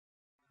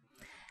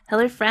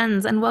Hello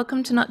friends, and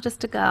welcome to Not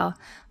Just a Girl,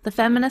 the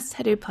feminist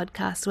tattoo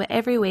podcast where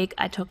every week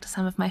I talk to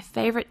some of my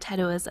favourite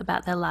tattooers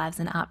about their lives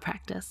and art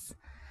practice.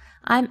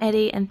 I'm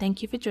Eddy, and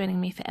thank you for joining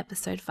me for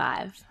episode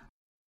 5.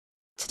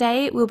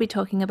 Today we'll be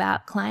talking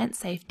about client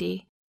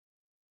safety,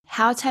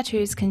 how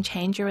tattoos can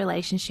change your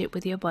relationship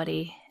with your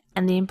body,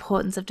 and the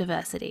importance of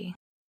diversity.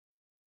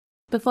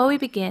 Before we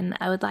begin,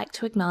 I would like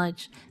to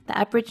acknowledge the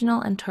Aboriginal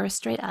and Torres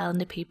Strait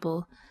Islander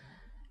people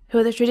who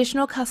are the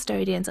traditional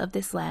custodians of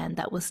this land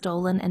that was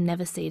stolen and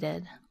never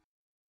ceded.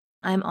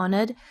 I am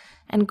honoured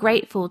and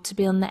grateful to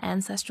be on the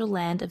ancestral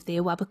land of the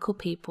Awabakal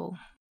people,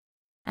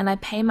 and I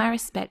pay my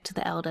respect to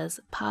the elders,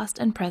 past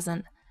and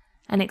present,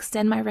 and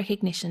extend my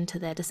recognition to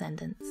their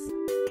descendants.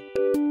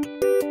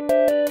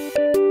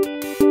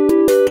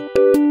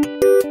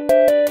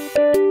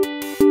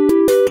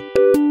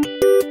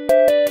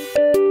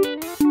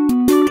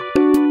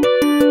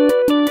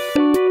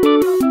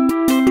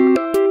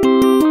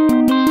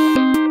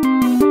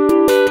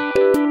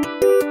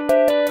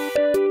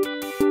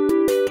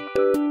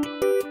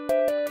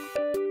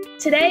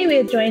 Today we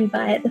are joined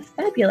by the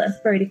fabulous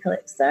Brody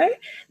Calypso.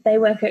 They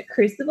work at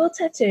Crucible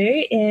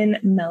Tattoo in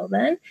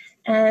Melbourne,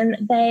 and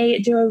they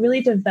do a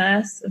really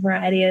diverse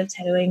variety of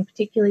tattooing,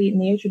 particularly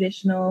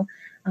neo-traditional,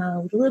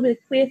 with a little bit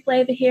of queer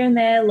flavour here and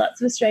there,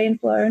 lots of Australian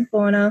flora and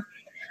fauna.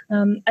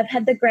 I've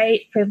had the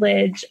great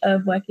privilege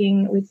of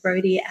working with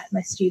Brody at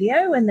my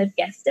studio when they've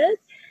guested,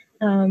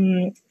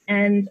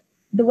 and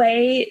the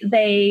way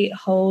they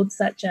hold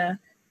such a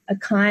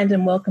kind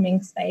and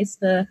welcoming space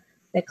for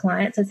their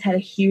clients has had a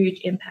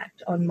huge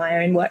impact on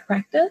my own work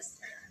practice.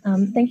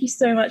 Thank you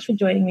so much for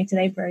joining me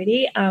today,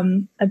 Brody.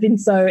 I've been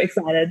so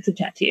excited to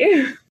chat to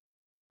you.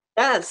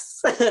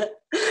 Yes.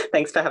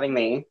 Thanks for having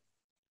me.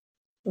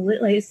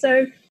 Absolutely.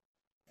 So,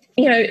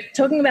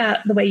 talking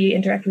about the way you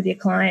interact with your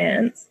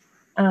clients,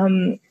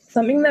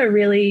 something that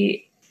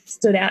really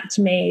stood out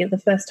to me the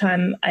first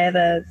time I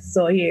ever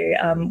saw you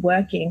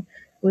working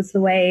was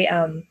the way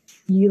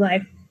you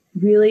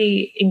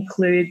really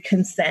include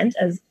consent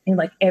as in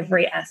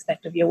every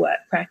aspect of your work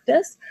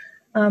practice.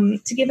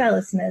 To give our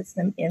listeners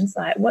some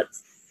insight,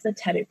 what's the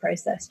tattoo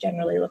process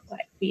generally look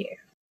like for you?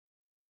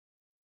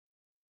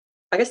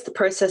 I guess the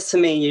process for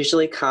me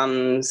usually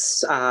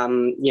comes,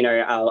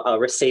 I'll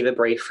receive a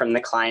brief from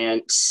the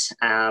client,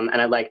 and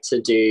I like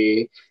to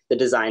do the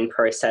design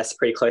process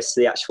pretty close to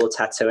the actual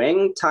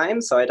tattooing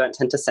time. So I don't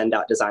tend to send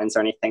out designs or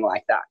anything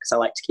like that because I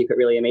like to keep it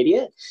really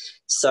immediate.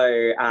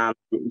 So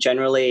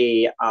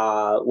generally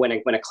when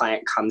a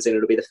client comes in,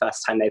 it'll be the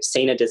first time they've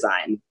seen a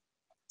design.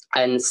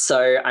 And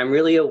so I'm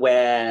really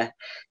aware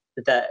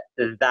that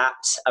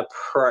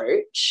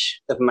approach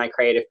of my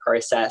creative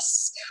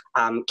process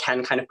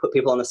can kind of put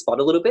people on the spot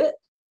a little bit.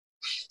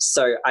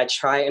 So I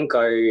try and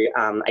go,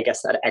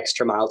 that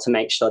extra mile to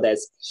make sure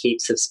there's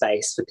heaps of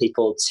space for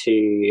people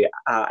to,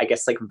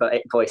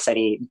 voice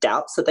any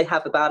doubts that they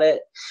have about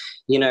it.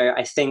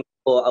 I think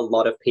for a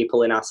lot of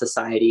people in our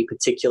society,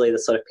 particularly the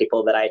sort of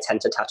people that I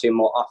tend to tattoo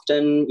more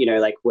often,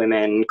 like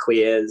women,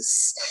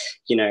 queers,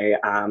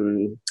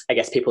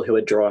 people who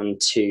are drawn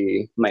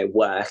to my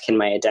work and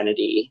my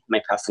identity,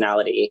 my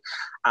personality.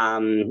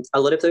 A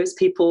lot of those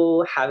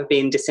people have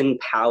been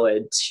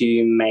disempowered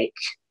to make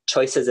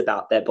choices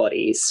about their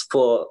bodies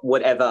for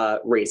whatever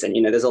reason.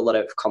 There's a lot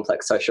of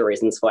complex social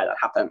reasons why that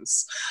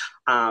happens.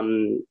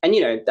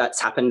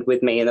 That's happened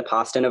with me in the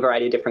past in a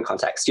variety of different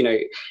contexts.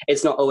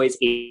 It's not always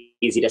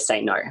easy to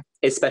say no,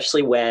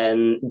 especially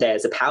when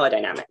there's a power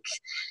dynamic,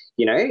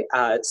 any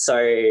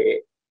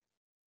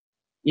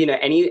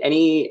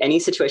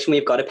situation where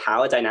you've got a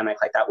power dynamic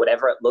like that,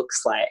 whatever it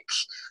looks like,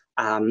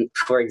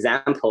 for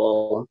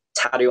example,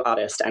 tattoo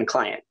artist and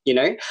client,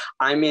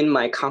 I'm in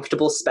my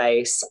comfortable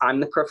space. I'm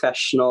the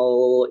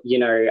professional,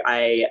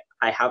 I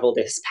have all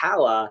this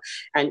power,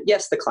 and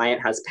yes, the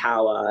client has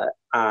power,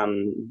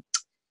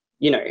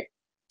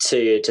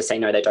 to say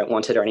no, they don't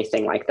want it or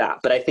anything like that.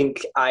 But I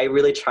think I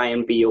really try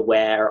and be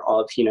aware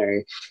of,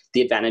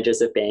 the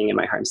advantages of being in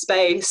my home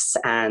space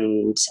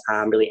and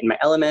really in my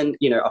element.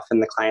 Often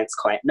the client's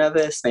quite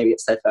nervous. Maybe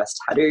it's their first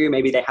tattoo.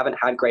 Maybe they haven't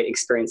had great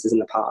experiences in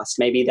the past.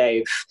 Maybe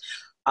they've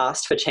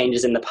asked for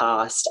changes in the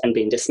past and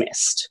been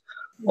dismissed.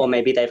 Or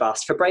maybe they've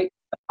asked for breaks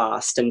in the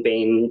past and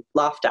been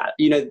laughed at.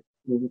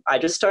 I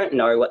just don't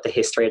know what the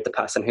history of the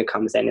person who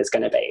comes in is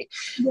going to be.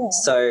 Yeah.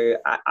 So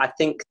I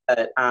think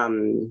that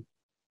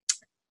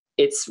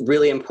it's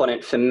really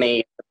important for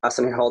me, the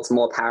person who holds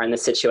more power in the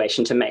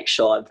situation, to make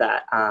sure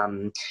that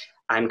I'm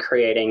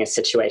creating a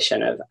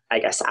situation of,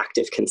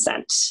 active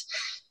consent.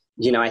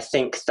 I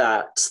think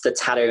that the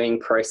tattooing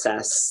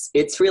process,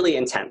 it's really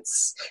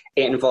intense.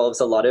 It involves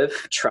a lot of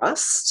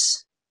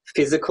trust,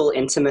 physical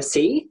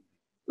intimacy,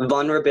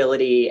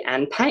 vulnerability,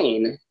 and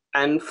pain.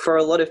 And for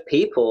a lot of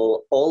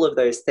people, all of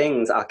those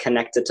things are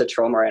connected to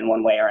trauma in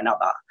one way or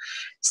another.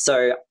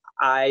 So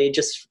I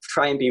just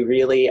try and be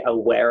really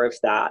aware of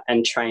that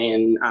and try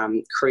and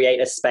create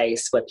a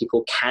space where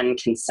people can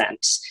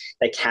consent.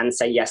 They can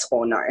say yes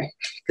or no.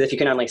 Because if you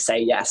can only say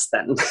yes,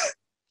 then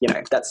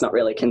that's not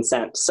really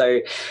consent. So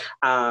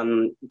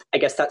I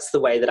guess that's the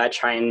way that I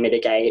try and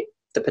mitigate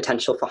the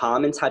potential for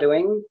harm in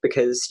tattooing,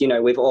 because, you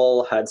know, we've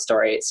all heard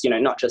stories, you know,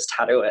 not just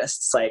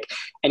tattooists, like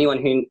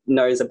anyone who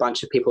knows a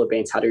bunch of people who've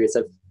been tattoos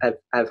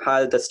have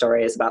heard the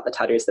stories about the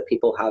tattoos that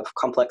people have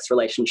complex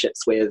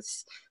relationships with.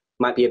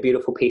 Might be a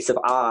beautiful piece of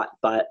art,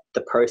 but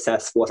the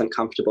process wasn't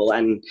comfortable.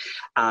 And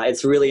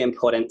it's really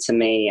important to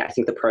me. I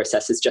think the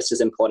process is just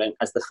as important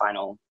as the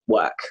final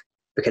work,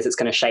 because it's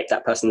going to shape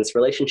that person's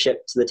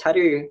relationship to the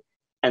tattoo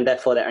and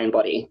therefore their own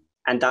body.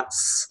 And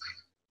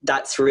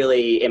that's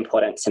really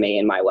important to me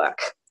in my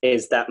work,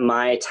 is that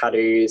my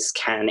tattoos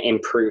can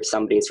improve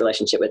somebody's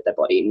relationship with their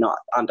body, not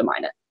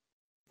undermine it.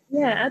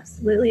 Yeah,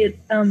 absolutely.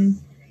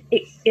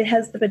 It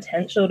has the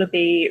potential to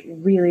be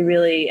really,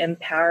 really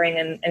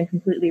empowering and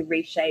completely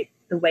reshape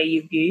the way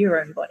you view your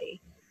own body.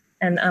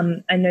 And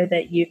I know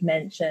that you've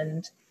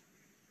mentioned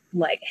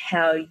like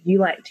how you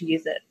like to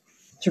use it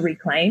to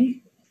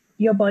reclaim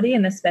your body,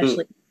 and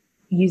especially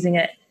using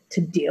it to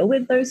deal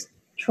with those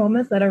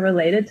traumas that are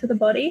related to the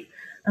body.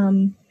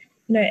 You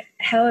know,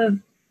 how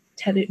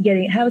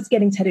has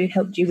getting tattooed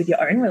helped you with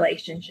your own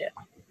relationship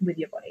with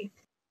your body?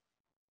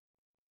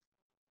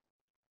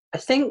 I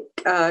think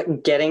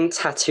getting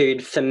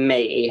tattooed for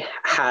me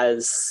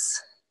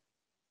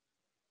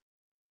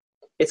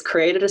it's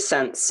created a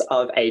sense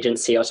of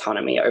agency,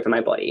 autonomy over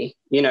my body.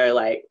 You know,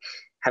 like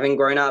having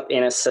grown up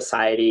in a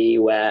society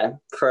where,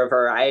 for a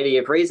variety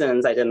of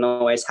reasons, I didn't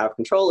always have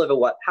control over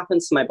what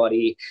happens to my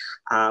body.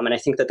 And I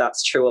think that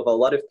that's true of a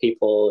lot of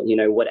people, you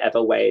know,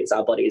 whatever ways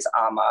our bodies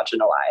are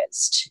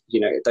marginalized,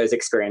 you know, those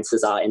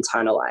experiences are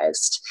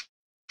internalized.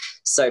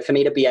 So for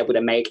me to be able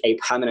to make a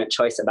permanent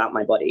choice about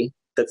my body,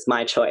 that's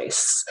my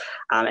choice,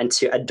 and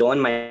to adorn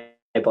my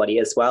body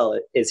as well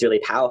is really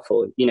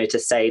powerful. You know, to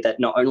say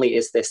that not only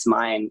is this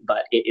mine,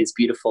 but it is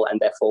beautiful and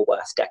therefore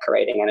worth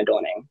decorating and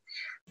adorning.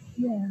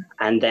 Yeah.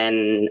 And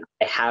then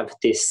I have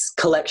this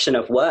collection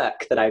of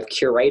work that I've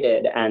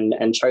curated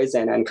and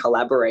chosen and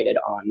collaborated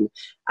on,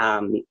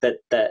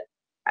 that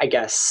I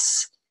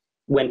guess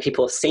when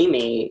people see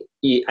me,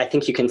 I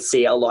think you can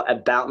see a lot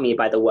about me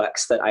by the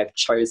works that I've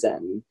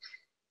chosen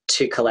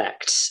to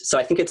collect. So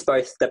I think it's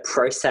both the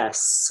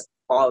process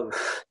of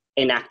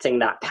enacting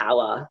that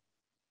power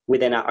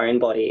within our own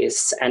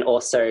bodies, and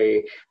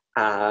also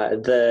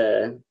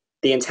the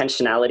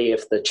intentionality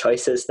of the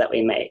choices that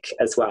we make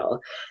as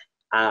well.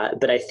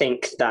 But I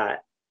think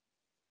that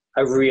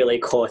a really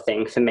core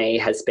thing for me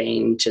has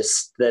been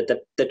just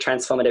the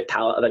transformative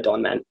power of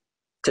adornment,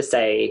 to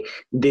say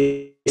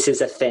this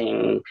is a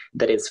thing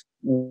that is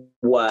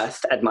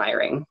worth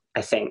admiring,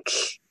 I think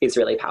is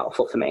really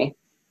powerful for me.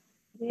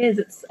 It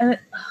is.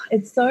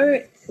 It's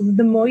so,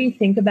 the more you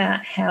think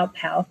about how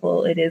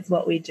powerful it is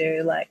what we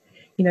do, like,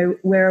 you know,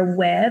 we're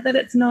aware that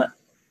it's not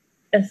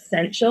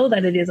essential,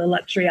 that it is a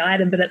luxury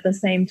item, but at the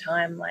same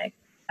time, like,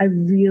 I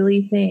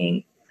really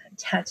think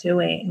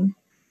tattooing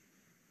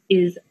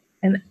is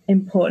an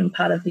important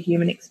part of the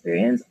human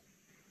experience.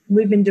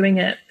 We've been doing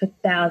it for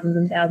thousands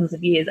and thousands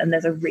of years, and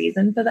there's a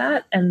reason for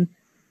that. And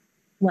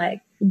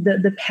like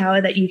the power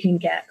that you can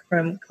get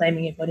from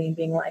claiming your body and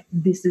being like,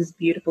 this is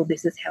beautiful,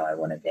 this is how I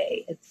want to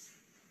be. It's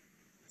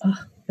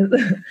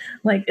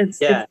like it's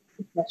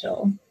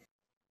special.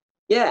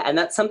 Yeah, and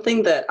that's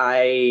something that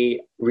I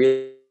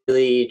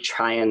really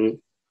try and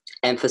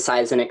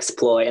emphasize and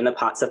explore in the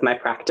parts of my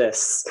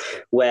practice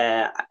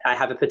where I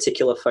have a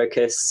particular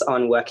focus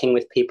on working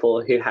with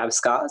people who have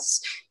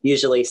scars,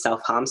 usually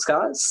self-harm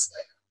scars.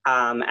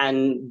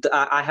 And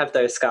I have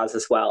those scars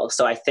as well.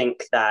 So I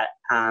think that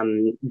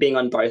being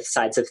on both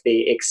sides of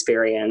the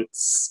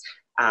experience,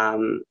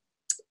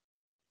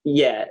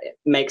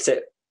 makes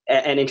it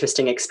an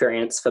interesting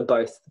experience for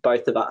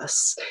both of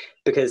us,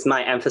 because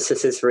my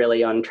emphasis is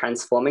really on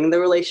transforming the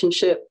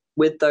relationship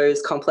with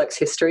those complex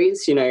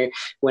histories. You know,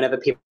 whenever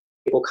people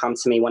come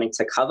to me wanting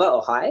to cover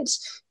or hide,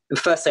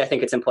 firstly, I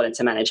think it's important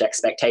to manage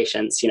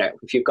expectations. You know,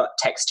 if you've got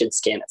textured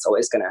skin, it's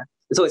always going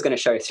to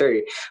show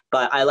through.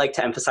 But I like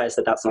to emphasize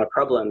that that's not a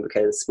problem,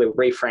 because we're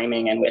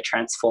reframing and we're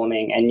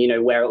transforming. And, you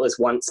know, where it was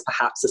once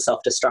perhaps a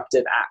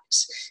self-destructive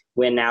act,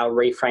 we're now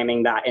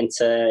reframing that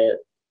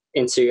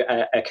into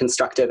a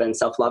constructive and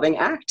self-loving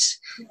act.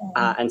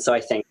 Yeah. And so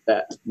I think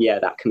that,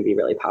 that can be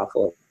really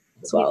powerful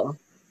as well.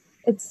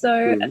 It's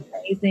so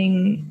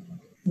amazing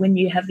when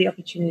you have the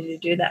opportunity to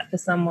do that for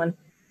someone.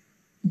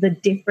 The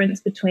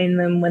difference between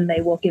them when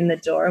they walk in the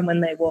door and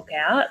when they walk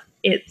out,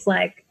 it's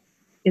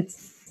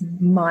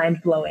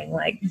mind-blowing.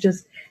 Like,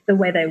 just the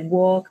way they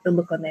walk, the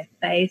look on their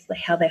face, like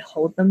how they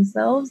hold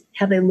themselves,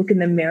 how they look in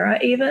the mirror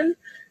even.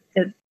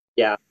 It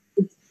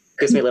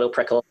gives me a little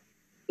prickle.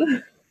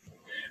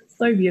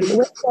 So beautiful.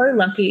 We're so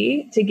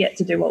lucky to get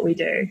to do what we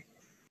do.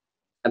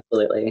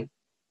 Absolutely.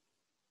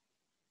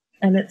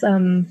 And it's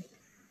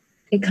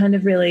it kind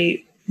of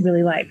really,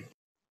 really like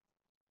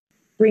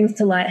brings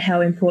to light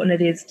how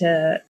important it is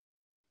to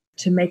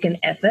make an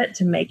effort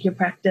to make your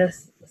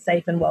practice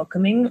safe and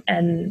welcoming.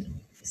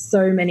 And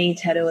so many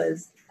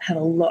tattooers have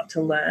a lot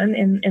to learn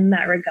in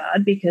that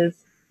regard, because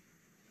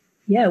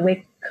we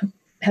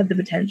have the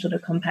potential to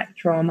compact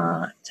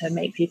trauma, to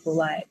make people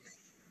like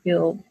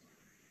feel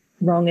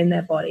wrong in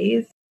their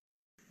bodies.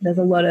 there's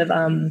a lot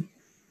of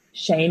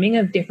shaming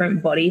of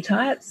different body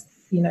types.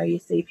 You know, you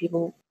see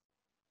people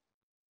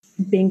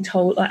being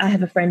told, I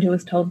have a friend who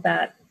was told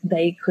that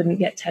they couldn't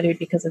get tattooed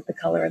because of the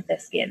color of their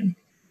skin,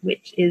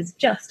 which is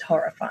just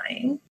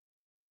horrifying.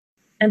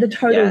 And a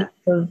total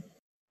of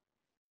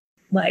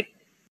like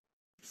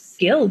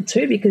skill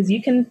too, because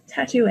you can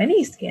tattoo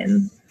any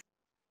skin.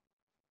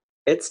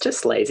 It's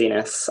just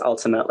laziness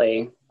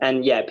ultimately.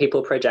 And yeah,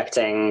 people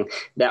projecting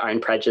their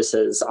own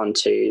prejudices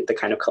onto the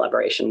kind of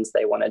collaborations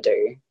they want to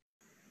do.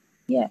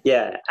 Yeah.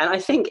 Yeah. And I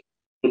think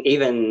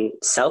even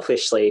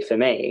selfishly for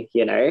me,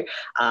 you know,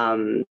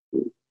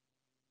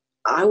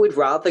 I would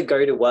rather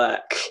go to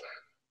work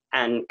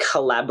and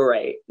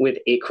collaborate with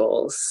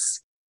equals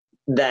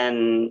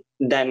than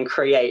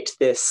create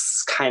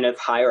this kind of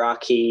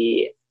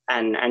hierarchy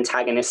and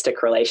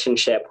antagonistic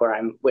relationship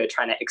where we're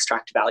trying to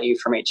extract value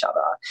from each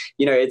other.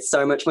 You know, it's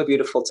so much more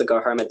beautiful to go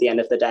home at the end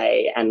of the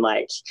day and,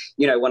 like,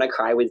 you know, want to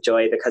cry with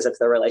joy because of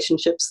the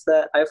relationships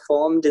that I've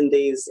formed in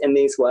these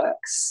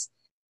works.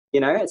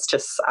 You know, it's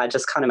just, I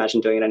just can't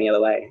imagine doing it any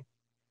other way.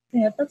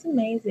 Yeah, that's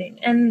amazing.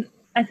 And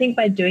I think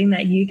by doing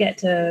that, you get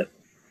to,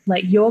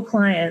 like, your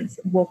clients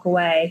walk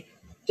away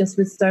just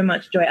with so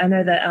much joy. I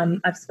know that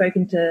I've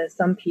spoken to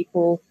some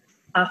people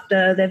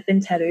after they've been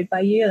tattooed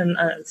by you and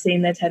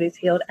seen their tattoos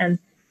healed, and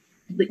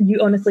you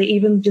honestly,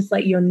 even just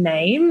like your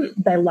name,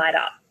 they light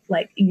up.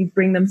 Like, you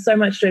bring them so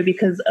much joy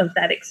because of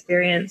that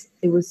experience.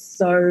 It was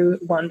so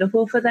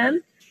wonderful for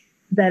them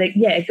that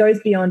it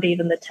goes beyond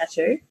even the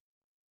tattoo.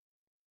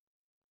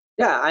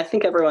 Yeah, I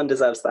think everyone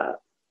deserves that.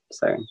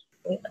 So,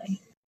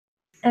 absolutely.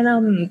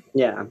 And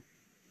yeah,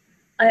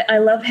 I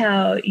love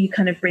how you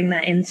kind of bring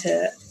that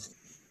into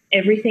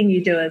everything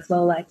you do as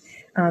well. Like,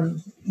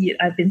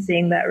 I've been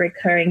seeing that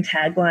recurring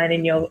tagline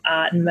in your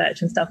art and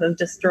merch and stuff of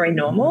 "Destroy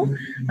Normal."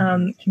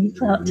 Can you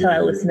tell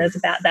our listeners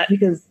about that,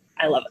 because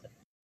I love it?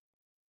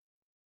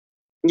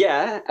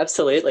 Yeah,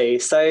 absolutely.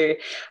 So,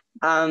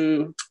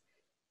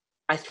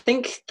 I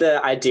think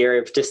the idea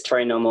of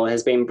destroy normal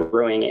has been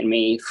brewing in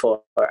me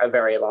for a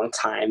very long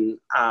time.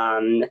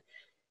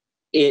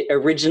 It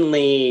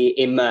originally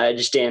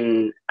emerged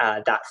in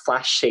that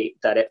flash sheet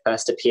that it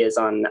first appears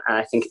on,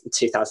 I think, in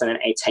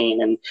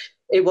 2018. And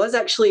it was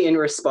actually in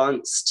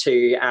response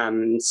to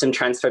some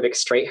transphobic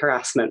street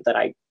harassment that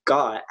I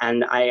got.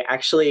 And I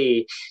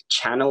actually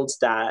channeled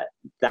that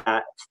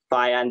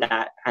fire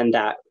and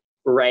that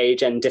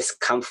rage and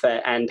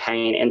discomfort and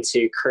pain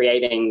into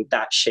creating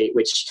that sheet,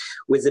 which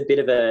was a bit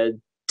of a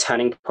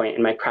turning point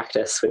in my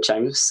practice, which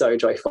I'm so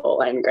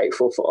joyful and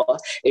grateful for,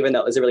 even though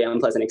it was a really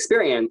unpleasant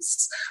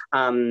experience.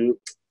 And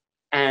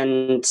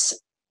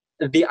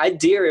the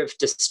idea of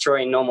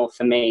destroying normal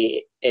for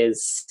me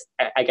is,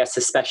 I guess,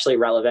 especially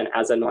relevant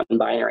as a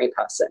non-binary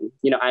person.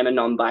 You know, I'm a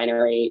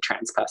non-binary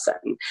trans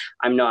person.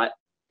 I'm not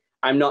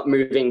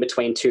moving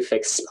between two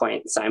fixed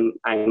points.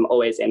 I'm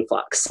always in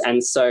flux.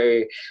 And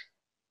so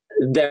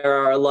there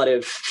are a lot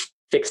of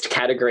fixed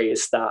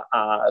categories that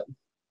are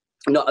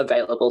not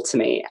available to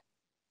me.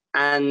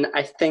 And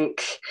I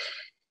think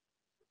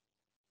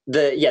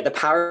the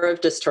power of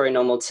Destroy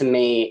Normal to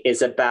me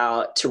is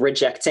about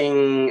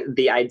rejecting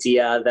the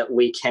idea that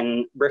we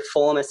can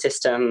reform a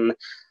system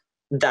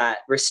that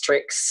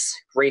restricts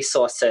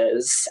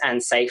resources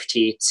and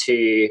safety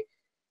to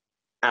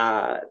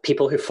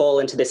people who fall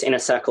into this inner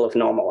circle of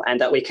normal,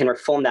 and that we can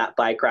reform that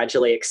by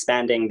gradually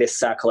expanding this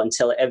circle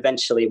until it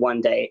eventually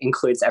one day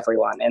includes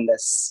everyone in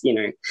this, you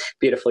know,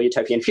 beautiful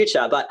utopian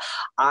future. But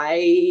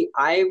I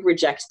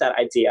reject that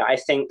idea. I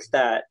think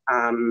that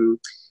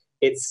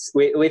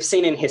we've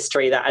seen in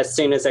history that as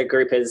soon as a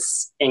group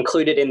is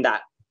included in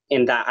that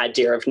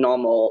idea of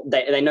normal,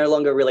 they no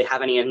longer really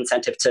have any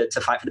incentive to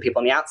fight for the people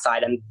on the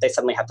outside, and they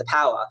suddenly have the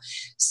power.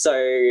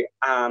 So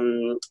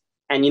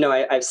and, you know,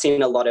 I've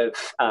seen a lot of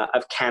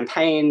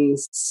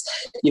campaigns,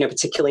 you know,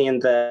 particularly in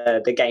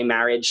the gay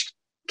marriage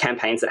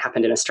campaigns that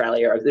happened in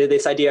Australia, of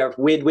this idea of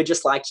we're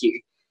just like you,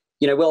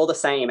 you know, we're all the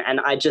same. And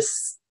I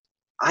just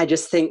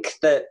think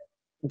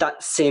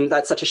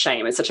that's such a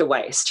shame. It's such a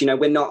waste. You know,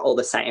 we're not all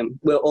the same.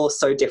 We're all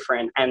so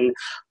different. And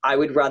I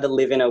would rather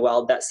live in a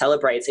world that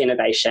celebrates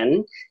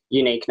innovation,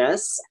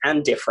 uniqueness,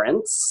 and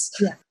difference.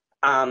 Yeah.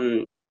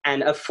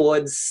 And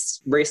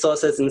affords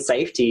resources and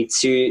safety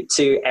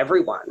to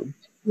everyone.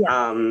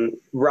 Yeah.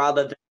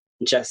 Rather than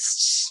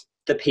just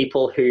the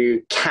people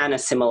who can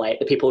assimilate,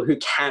 the people who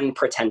can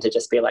pretend to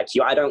just be like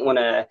you. I don't want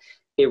to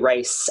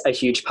erase a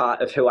huge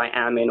part of who I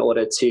am in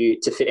order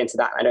to fit into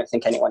that. I don't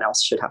think anyone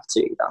else should have to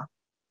either.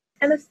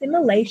 And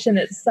assimilation,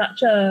 it's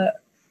such a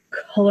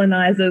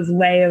colonizer's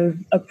way of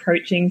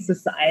approaching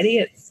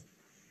society.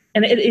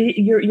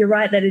 You're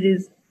right that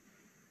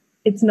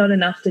it's not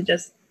enough to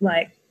just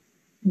like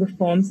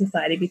reform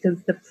society,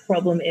 because the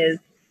problem is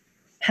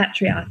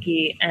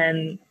patriarchy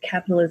and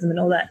capitalism and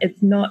all that.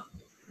 It's not,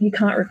 you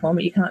can't reform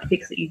it, you can't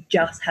fix it, you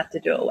just have to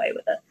do away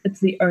with it. It's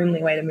the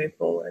only way to move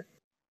forward.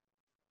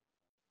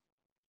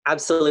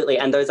 Absolutely.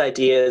 And those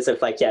ideas of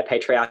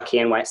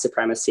patriarchy and white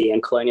supremacy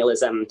and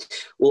colonialism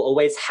will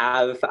always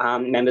have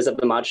members of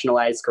the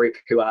marginalized group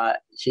who are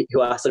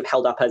sort of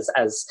held up as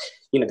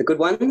the good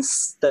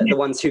ones, the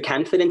ones who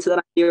can fit into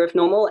that idea of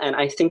normal. And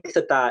I think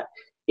that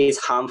is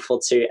harmful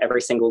to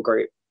every single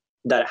group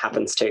that it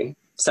happens to.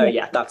 So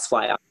yeah, that's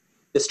why I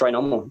destroy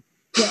normal.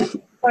 Yeah,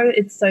 so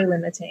it's so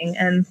limiting.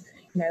 And,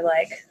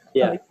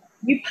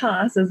 you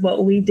pass as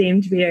what we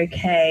deem to be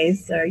okay.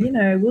 So,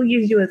 we'll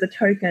use you as a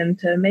token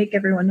to make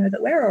everyone know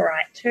that we're all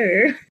right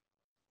too.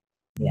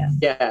 Yeah.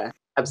 Yeah,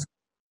 absolutely.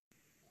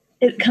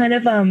 It kind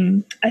of,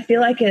 I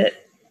feel like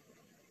it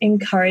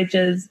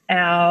encourages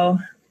our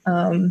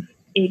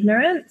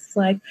ignorance.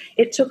 Like,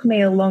 it took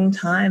me a long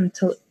time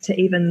to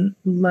even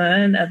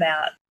learn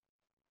about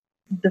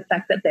the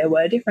fact that there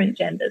were different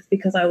genders,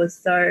 because I was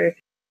so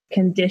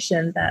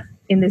conditioned that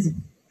in this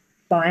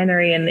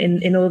binary and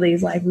in all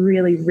these like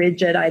really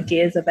rigid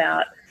ideas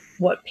about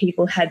what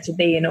people had to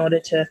be in order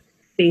to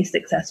be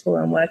successful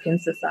and work in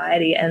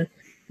society. And,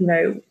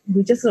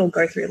 we just all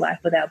go through life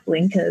with our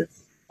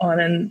blinkers on,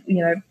 and,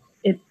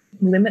 it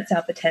limits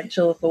our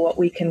potential for what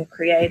we can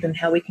create and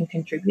how we can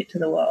contribute to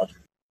the world.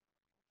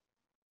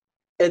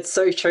 It's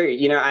so true.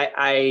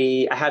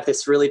 I have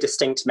this really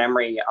distinct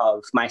memory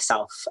of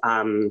myself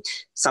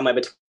somewhere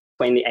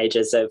between the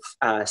ages of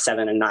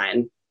 7 and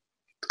 9.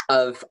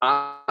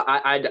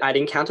 I'd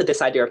encountered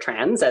this idea of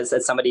trans as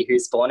somebody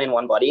who's born in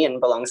one body and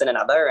belongs in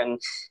another, and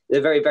the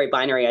very, very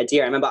binary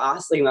idea. I remember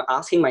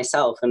asking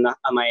myself on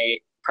my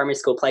primary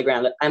school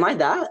playground, am I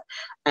that?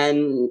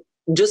 And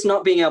just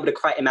not being able to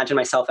quite imagine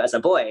myself as a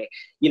boy.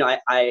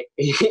 I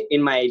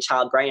in my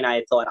child brain,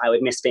 I thought I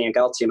would miss being a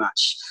girl too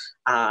much.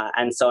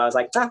 And so I was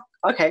like,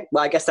 okay,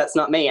 well, I guess that's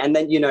not me. And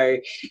then,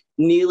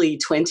 nearly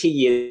 20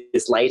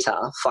 years later,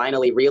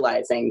 finally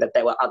realizing that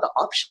there were other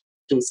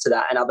options to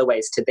that and other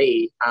ways to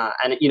be.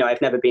 And,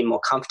 I've never been more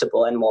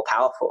comfortable and more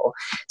powerful.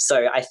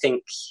 So I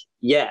think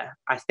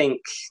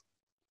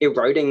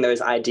eroding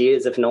those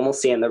ideas of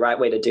normalcy and the right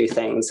way to do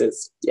things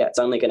is, it's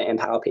only going to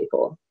empower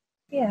people.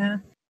 Yeah.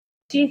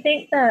 Do you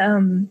think that,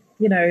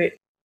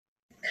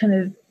 kind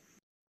of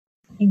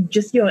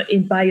just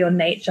by your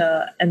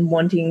nature and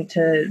wanting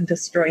to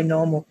destroy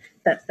normal,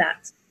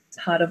 that's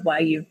part of why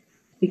you've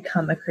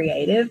become a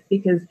creative?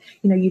 Because,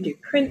 you do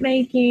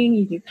printmaking,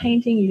 you do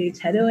painting, you do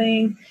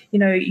tattooing,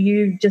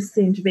 you just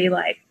seem to be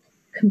like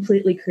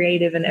completely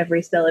creative in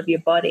every cell of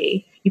your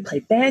body. You play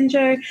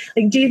banjo.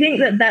 Like, do you think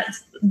that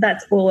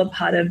that's all a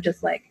part of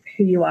just like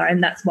who you are,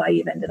 and that's why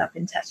you've ended up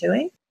in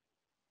tattooing?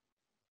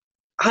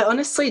 I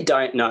honestly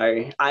don't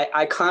know.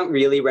 I can't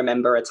really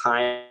remember a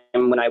time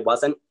when I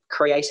wasn't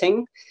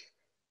creating.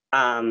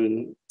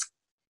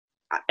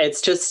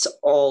 It's just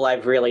all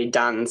I've really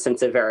done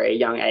since a very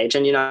young age.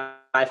 And,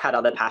 I've had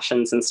other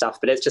passions and stuff,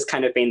 but it's just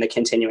kind of been the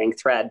continuing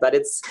thread. But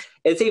it's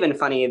even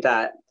funny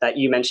that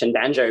you mentioned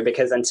banjo,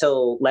 because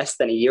until less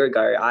than a year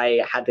ago,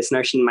 I had this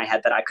notion in my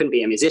head that I couldn't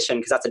be a musician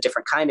because that's a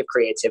different kind of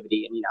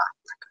creativity. And, I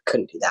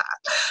couldn't do that.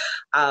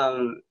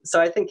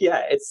 So I think,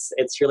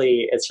 it's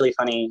really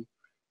funny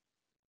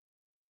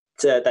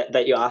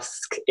that you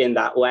ask in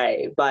that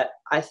way. But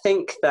I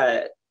think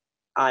that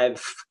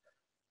I've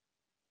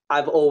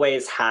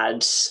always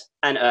had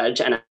an urge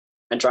and a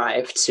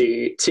drive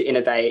to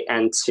innovate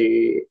and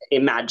to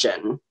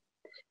imagine.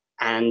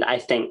 And I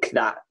think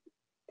that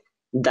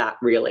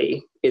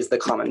really is the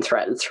common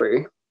thread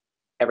through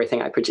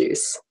everything I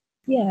produce.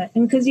 Yeah.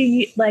 And because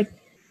you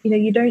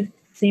don't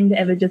seem to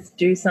ever just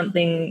do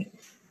something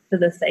for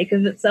the sake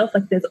of itself.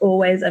 Like, there's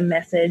always a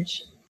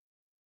message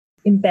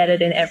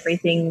embedded in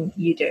everything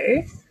you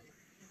do,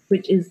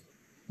 which is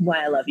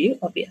why I love you,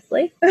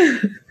 obviously.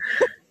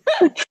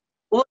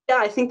 Well, yeah,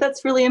 I think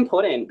that's really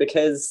important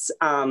because,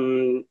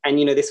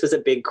 this was a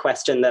big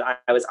question that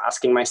I was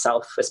asking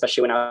myself,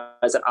 especially when I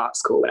was at art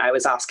school, when I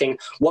was asking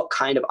what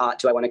kind of art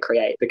do I want to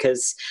create?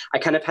 Because I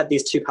kind of had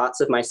these two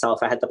parts of myself.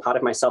 I had the part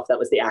of myself that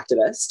was the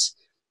activist,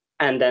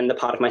 and then the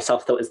part of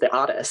myself that was the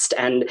artist.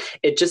 And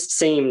it just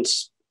seemed,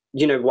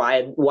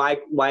 why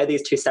are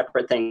these two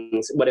separate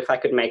things? What if I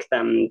could make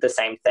them the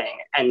same thing?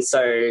 And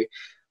so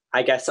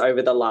I guess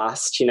over the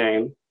last,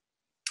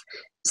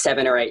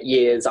 7 or 8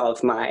 years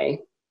of my,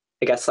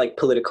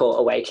 political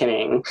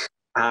awakening,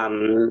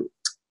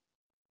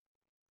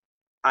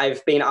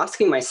 I've been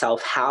asking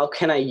myself, how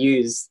can I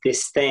use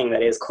this thing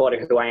that is core to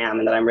who I am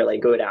and that I'm really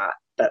good at,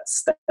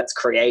 that's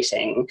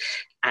creating,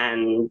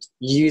 and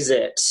use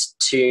it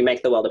to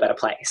make the world a better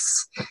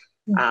place?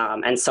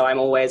 And so I'm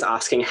always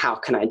asking, how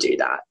can I do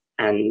that?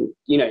 And,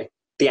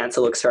 the answer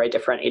looks very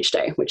different each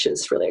day, which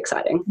is really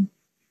exciting.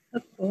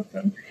 That's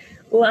awesome.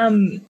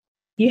 Well,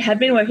 you have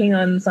been working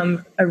on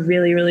a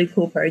really, really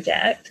cool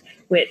project,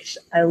 which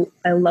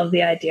I love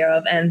the idea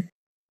of. And,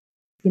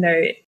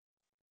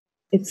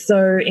 it's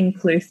so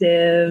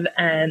inclusive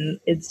and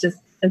it's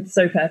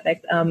so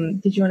perfect.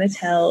 Did you want to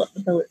tell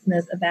the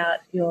listeners about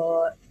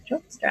your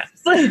jock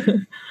straps?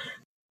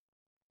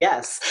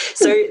 Yes.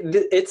 So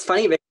it's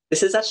funny, but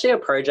this is actually a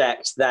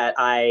project that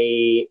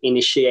I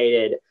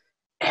initiated,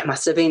 it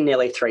must have been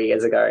nearly 3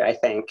 years ago, I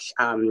think.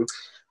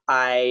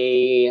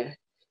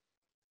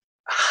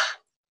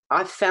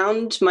 I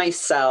found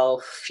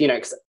myself,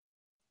 'cause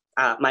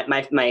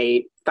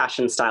my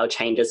fashion style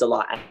changes a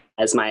lot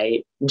as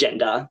my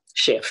gender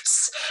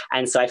shifts.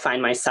 And so I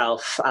find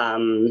myself,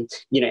 in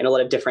a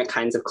lot of different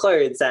kinds of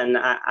clothes. And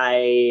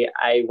I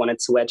wanted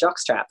to wear jock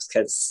straps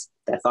because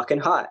they're fucking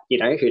hot.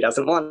 Who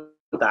doesn't want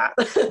that?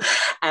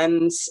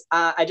 And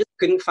I just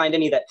couldn't find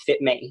any that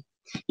fit me.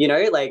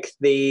 Like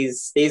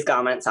these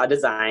garments are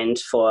designed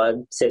for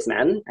cis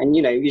men and,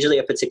 usually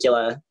a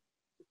particular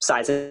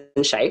size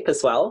and shape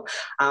as well.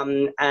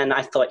 And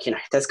I thought,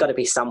 there's got to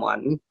be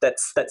someone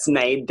that's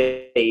made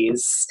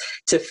these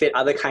to fit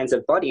other kinds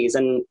of bodies.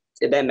 And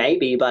there may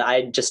be, but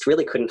I just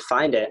really couldn't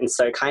find it. And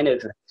so kind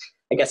of,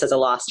 I guess as a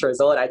last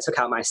resort, I took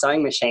out my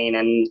sewing machine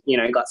and,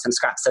 got some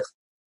scraps of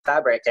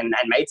fabric and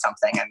made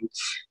something. And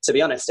to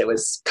be honest, it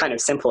was kind of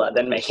simpler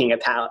than making a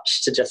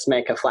pouch to just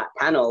make a flat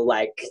panel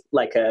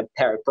like a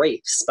pair of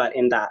briefs, but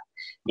in that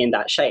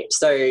shape.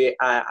 So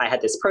I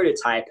had this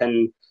prototype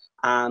and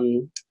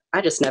I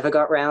just never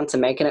got around to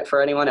making it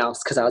for anyone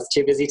else because I was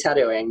too busy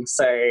tattooing.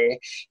 So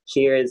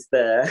here is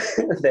the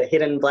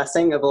hidden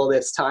blessing of all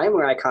this time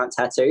where I can't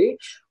tattoo.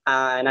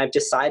 And I've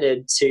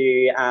decided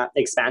to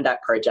expand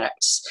that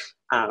project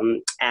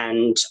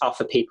and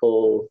offer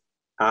people,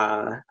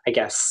 their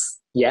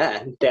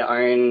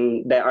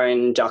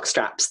own jock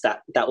straps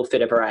that will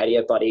fit a variety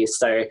of bodies.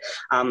 So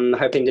I'm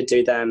hoping to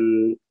do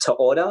them to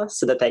order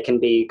so that they can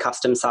be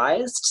custom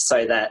sized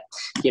so that,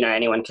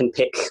 anyone can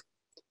pick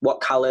what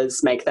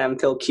colors make them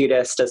feel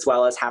cutest as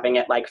well as having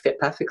it like fit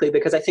perfectly,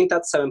 because I think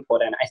that's so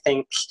important. I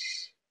think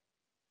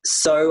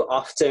so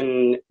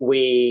often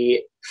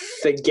we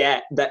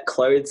forget that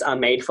clothes are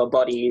made for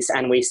bodies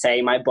and we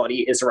say my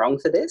body is wrong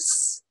for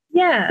this.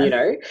 Yeah.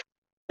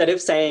 Instead of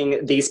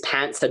saying these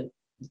pants are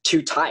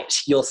too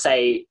tight, you'll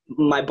say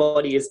my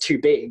body is too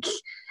big.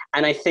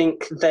 And I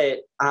think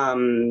that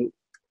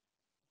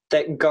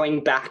that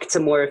going back to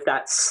more of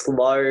that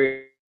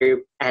slow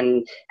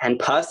and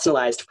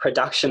personalized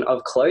production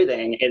of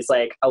clothing is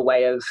like a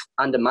way of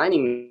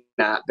undermining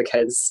that,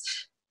 because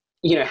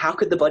how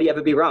could the body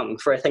ever be wrong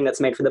for a thing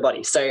that's made for the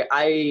body? So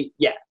I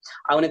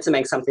wanted to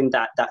make something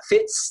that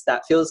fits,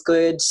 that feels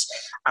good.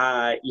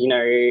 I'm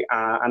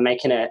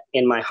making it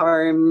in my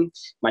home.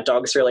 My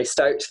dog's really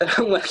stoked that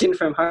I'm working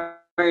from home.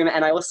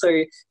 And I also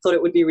thought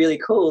it would be really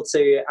cool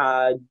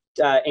to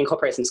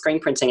incorporate some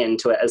screen printing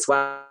into it as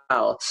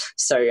well.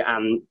 So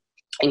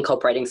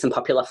incorporating some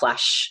popular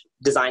flash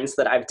designs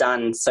that I've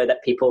done so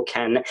that people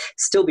can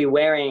still be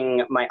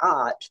wearing my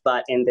art,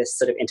 but in this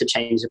sort of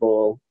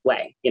interchangeable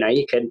way.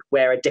 You could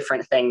wear a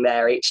different thing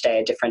there each day,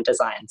 a different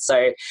design.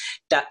 So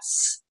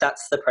that's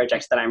the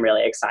project that I'm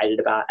really excited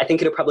about. I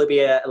think it'll probably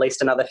be at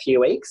least another few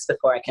weeks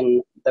before I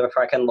can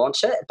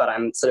launch it, but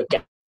I'm sort of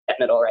getting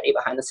it already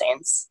behind the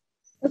scenes.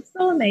 That's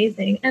so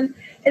amazing. And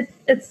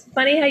it's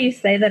funny how you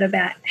say that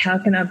about how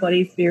can our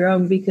bodies be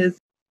wrong, because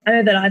I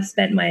know that I've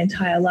spent my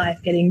entire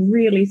life getting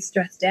really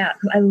stressed out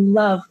because I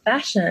love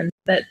fashion,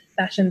 but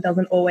fashion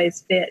doesn't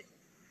always fit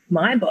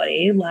my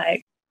body.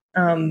 Like,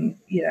 I've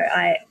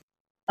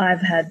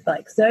had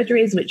like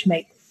surgeries which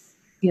make,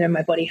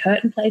 my body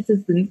hurt in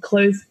places, and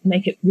clothes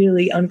make it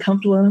really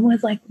uncomfortable. And I'm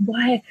always like,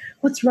 why?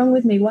 What's wrong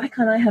with me? Why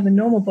can't I have a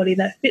normal body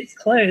that fits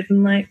clothes?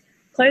 And like,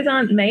 clothes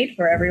aren't made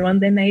for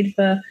everyone. They're made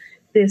for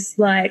this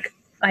like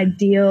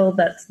ideal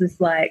that's this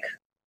like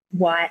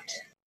white,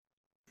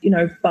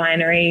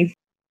 binary,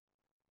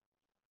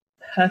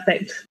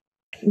 perfect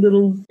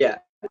little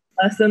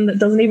person that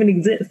doesn't even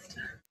exist.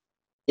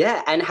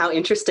 Yeah, and how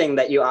interesting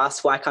that you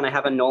asked, why can't I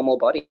have a normal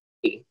body?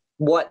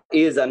 What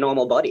is a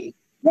normal body?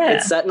 Yeah.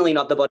 It's certainly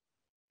not the body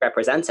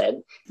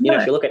represented.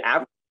 If you look at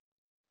average,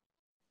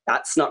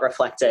 that's not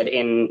reflected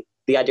in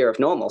the idea of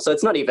normal. So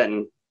it's not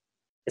even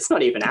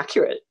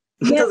accurate.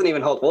 It doesn't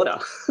even hold water.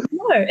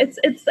 No, it's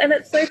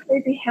so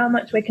crazy how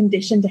much we're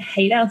conditioned to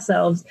hate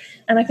ourselves.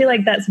 And I feel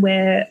like that's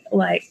where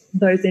like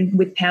those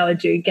with power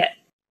do get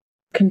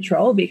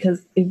control,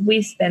 because if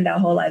we spend our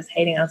whole lives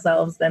hating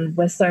ourselves, then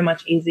we're so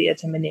much easier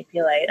to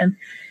manipulate. And,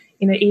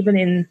 even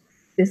in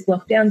this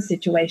lockdown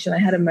situation, I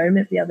had a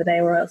moment the other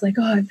day where I was like,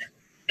 oh, I've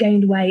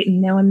gained weight and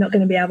now I'm not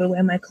going to be able to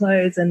wear my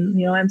clothes and,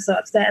 I'm so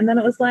upset. And then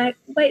it was like,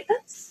 wait,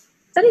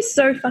 that is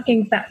so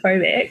fucking fat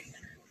phobic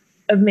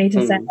of me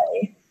to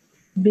say,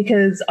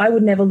 because I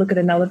would never look at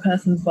another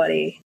person's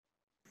body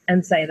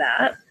and say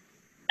that.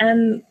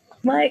 And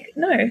like,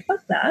 no,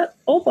 fuck that.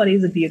 All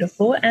bodies are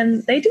beautiful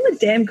and they do a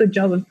damn good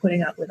job of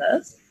putting up with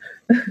us.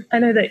 I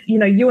know that,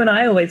 you and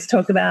I always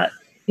talk about,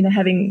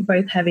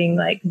 having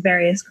like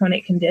various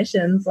chronic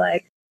conditions,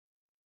 like,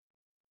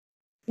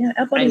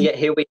 our bodies. And yet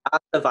here we are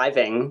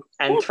surviving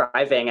and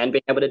thriving and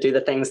being able to do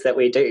the things that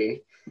we do.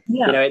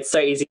 Yeah. It's so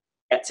easy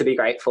to be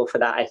grateful for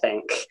that, I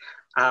think.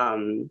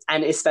 And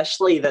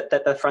especially that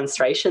the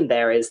frustration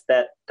there is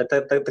that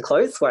the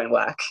clothes won't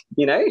work,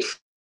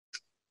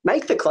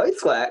 make the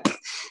clothes work.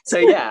 So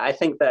I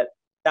think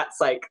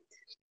that's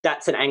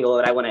an angle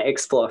that I want to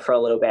explore for a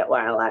little bit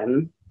while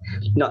I'm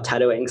not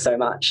tattooing so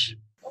much.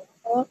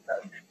 Awesome.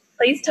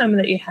 Please tell me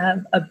that you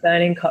have a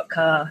burning cop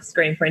car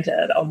screen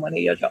printed on one of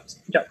your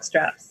jock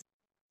straps.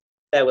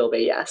 There will be,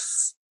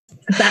 yes.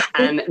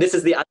 And this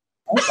is the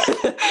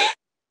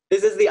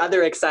this is the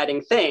other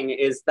exciting thing,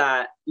 is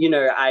that, you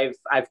know,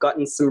 I've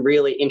gotten some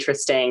really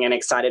interesting and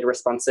excited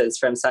responses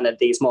from some of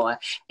these more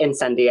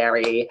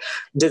incendiary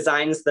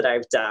designs that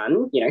I've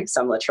done, you know,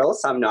 some literal,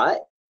 some not.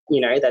 You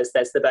know, there's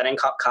the burning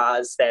cop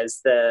cars, there's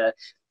the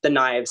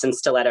knives and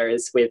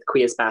stilettos with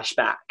Queers Bash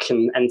Back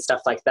and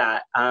stuff like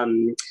that.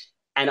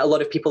 And a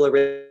lot of people are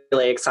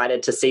really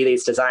excited to see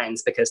these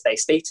designs because they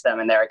speak to them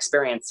and their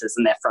experiences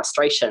and their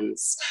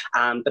frustrations.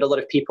 But a lot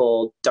of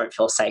people don't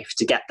feel safe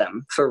to get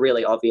them for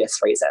really obvious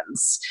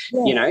reasons.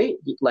 Yeah. You know,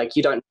 like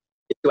you don't know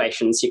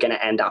situations you're going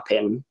to end up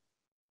in.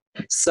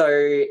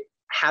 So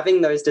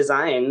having those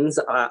designs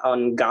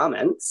on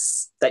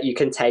garments that you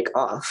can take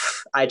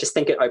off, I just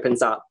think it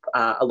opens up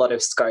a lot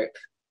of scope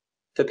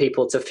for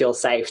people to feel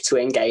safe to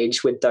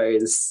engage with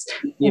those,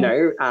 you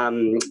know,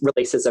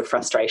 releases of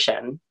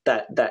frustration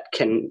that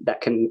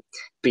can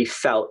be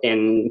felt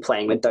in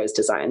playing with those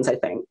designs, I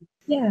think.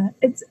 Yeah,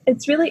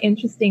 it's really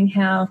interesting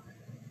how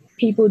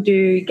people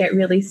do get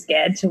really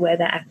scared to wear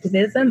their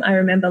activism. I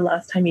remember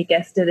last time you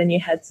guested and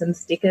you had some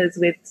stickers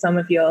with some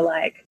of your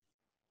like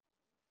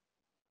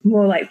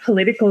more like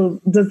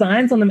political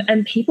designs on them,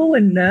 and people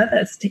were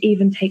nervous to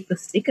even take the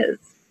stickers.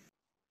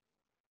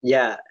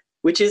 Yeah.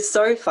 Which is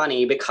so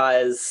funny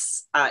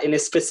because, in a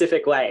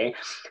specific way,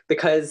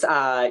 because,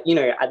 you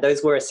know,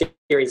 those were a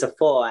series of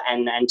 4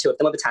 and 2 of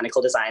them were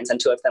botanical designs and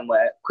 2 of them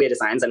were queer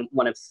designs and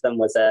one of them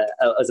was a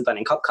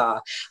burning cop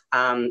car.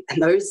 And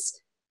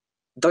those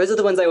are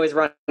the ones I always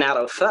run out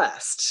of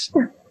first.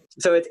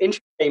 So it's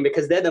interesting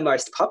because they're the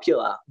most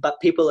popular,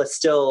 but people are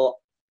still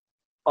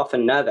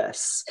often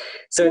nervous.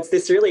 So it's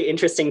this really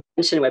interesting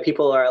tension where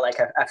people are like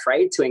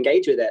afraid to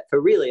engage with it for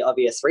really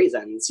obvious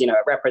reasons. You know,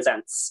 it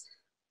represents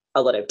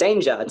a lot of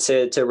danger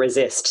to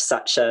resist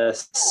such a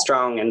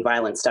strong and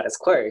violent status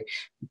quo,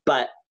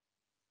 but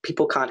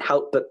people can't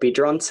help but be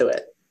drawn to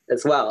it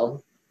as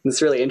well.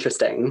 It's really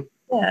interesting.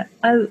 Yeah,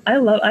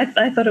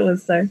 I thought it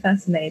was so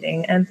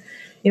fascinating. And,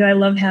 you know, I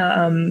love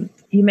how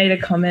you made a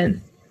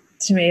comment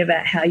to me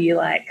about how you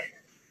like,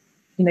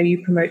 you know,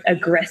 you promote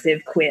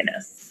aggressive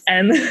queerness.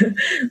 And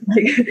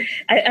like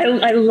I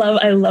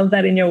love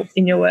that in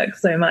your work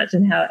so much,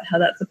 and how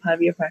that's a part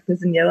of your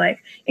practice, and you're like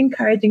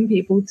encouraging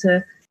people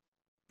to,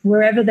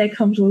 wherever they're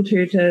comfortable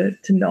to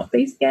not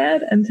be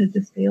scared and to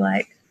just be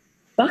like,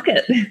 fuck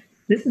it,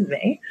 this is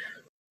me.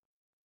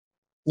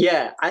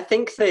 Yeah, I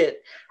think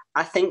that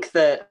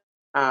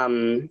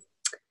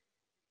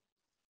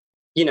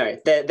you know,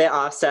 there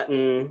are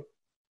certain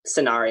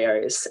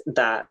scenarios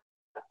that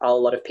a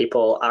lot of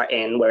people are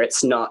in where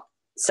it's not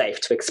safe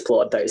to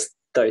explore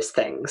those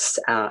things,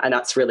 and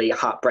that's really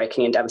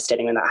heartbreaking and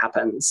devastating when that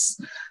happens.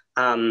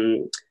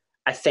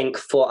 I think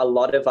for a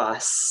lot of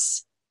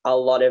us, a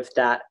lot of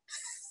that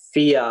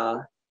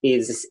fear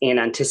is in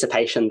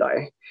anticipation,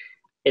 though.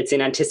 It's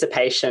in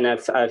anticipation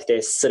of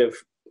this sort of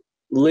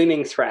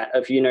looming threat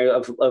of, you know,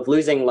 of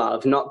losing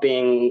love, not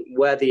being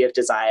worthy of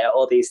desire,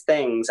 all these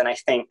things. And I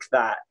think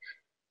that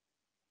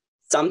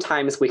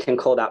sometimes we can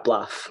call that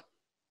bluff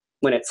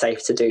when it's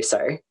safe to do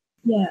so.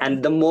 Yeah.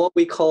 And the more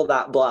we call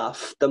that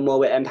bluff, the more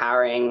we're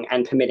empowering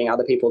and permitting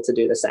other people to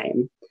do the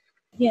same.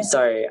 Yeah.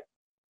 So,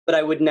 but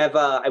I would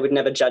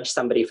never judge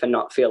somebody for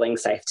not feeling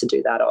safe to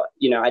do that. Or,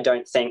 you know, I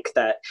don't think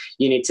that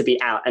you need to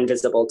be out and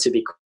visible to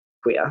be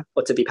queer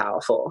or to be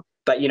powerful.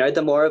 But, you know,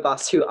 the more of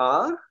us who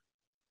are,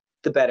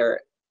 the better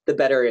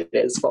it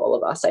is for all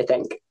of us, I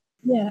think.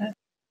 Yeah.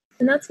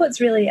 And that's what's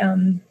really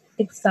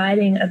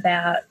exciting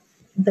about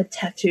the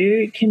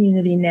tattoo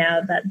community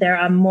now, that there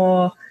are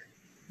more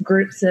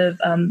groups of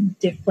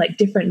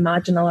different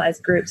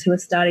marginalized groups who are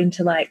starting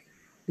to like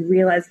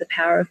realize the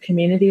power of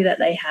community that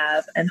they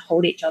have and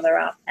hold each other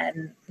up,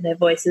 and their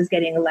voices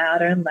getting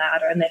louder and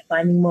louder, and they're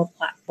finding more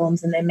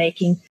platforms and they're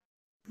making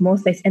more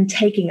space and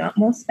taking up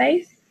more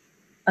space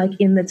like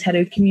in the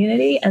tattoo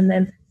community. And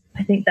then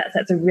I think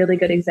that's a really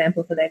good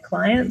example for their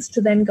clients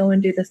to then go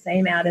and do the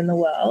same out in the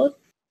world.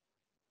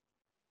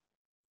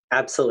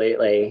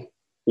 Absolutely.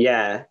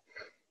 Yeah.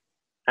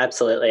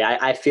 Absolutely.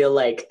 I feel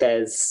like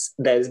there's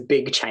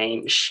big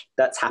change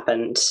that's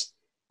happened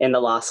in the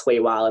last wee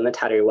while in the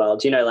tattoo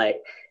world. You know, like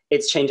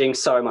it's changing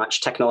so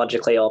much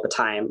technologically all the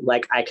time.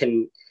 Like I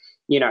can,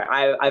 you know,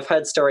 I've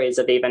heard stories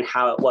of even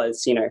how it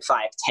was, you know,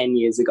 5-10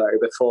 years ago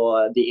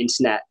before the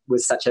internet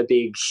was such a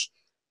big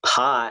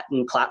part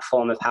and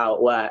platform of how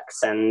it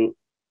works. And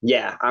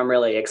yeah, I'm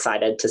really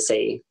excited to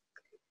see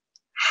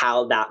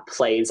how that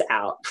plays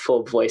out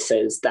for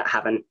voices that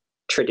haven't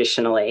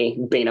traditionally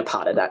been a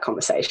part of that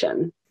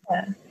conversation.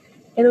 Yeah.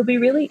 It'll be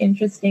really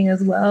interesting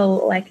as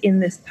well, like in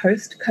this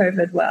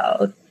post-COVID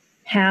world,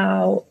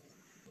 how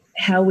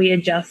we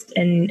adjust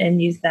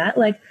and use that.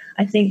 Like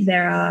I think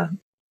there are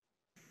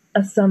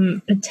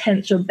some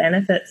potential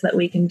benefits that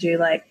we can do,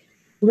 like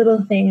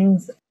little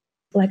things.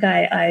 Like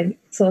I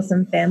saw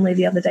some family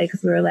the other day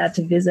because we were allowed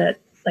to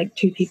visit like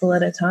 2 people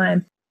at a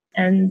time,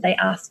 and they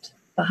asked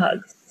for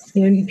hugs.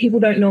 You know, people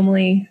don't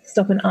normally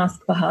stop and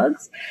ask for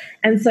hugs.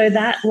 And so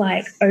that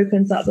like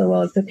opens up the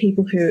world for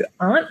people who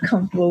aren't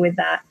comfortable with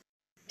that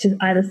to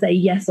either say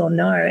yes or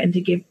no, and to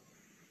give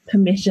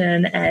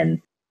permission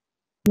and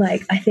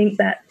like, I think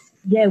that,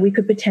 yeah, we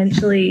could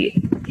potentially,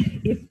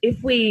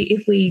 if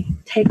we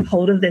take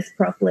hold of this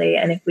properly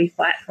and if we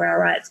fight for our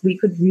rights, we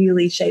could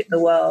really shape the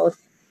world.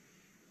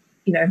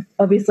 You know,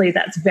 obviously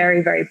that's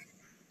very, very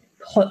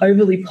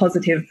overly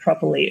positive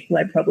probably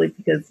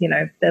because, you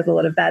know, there's a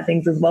lot of bad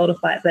things as well to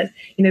fight. But,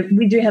 you know,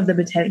 we do have the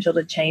potential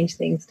to change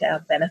things to our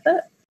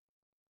benefit.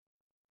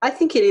 I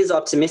think it is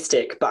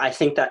optimistic, but I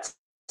think that's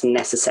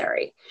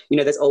necessary. You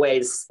know, there's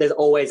always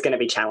going to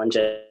be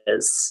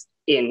challenges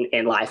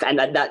in life, and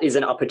that is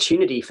an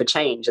opportunity for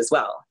change as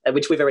well,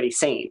 which we've already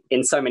seen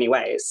in so many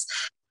ways.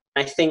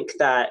 I think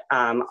that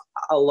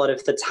a lot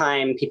of the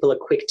time people are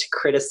quick to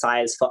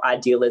criticize for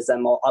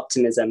idealism or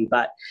optimism,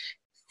 but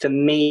for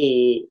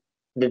me,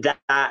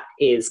 that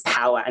is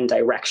power and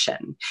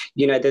direction.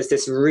 You know, there's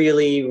this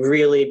really,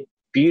 really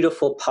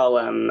beautiful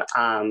poem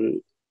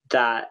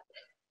that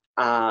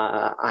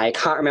I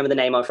can't remember the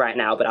name of right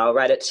now, but I'll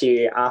write it to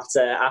you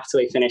after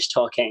we finish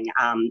talking.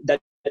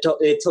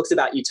 It talks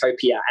about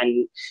utopia,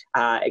 and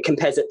it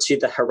compares it to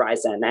the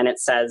horizon, and it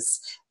says,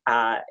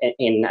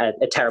 in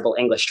a terrible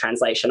English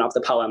translation of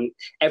the poem,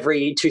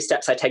 every 2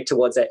 steps I take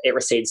towards it, it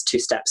recedes 2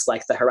 steps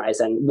like the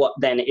horizon. What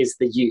then is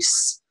the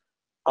use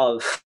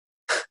of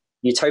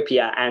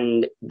utopia?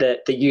 And the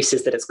use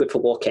is that it's good for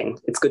walking.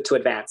 It's good to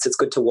advance. It's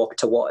good to walk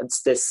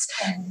towards this,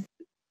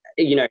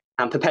 you know,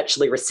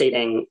 perpetually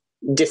receding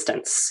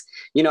distance.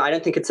 You know, I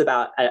don't think it's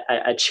about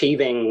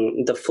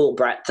achieving the full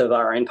breadth of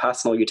our own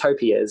personal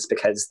utopias,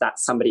 because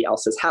that's somebody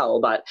else's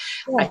hell. But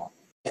I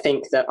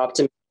think that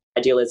optimism,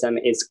 idealism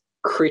is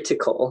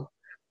critical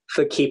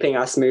for keeping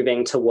us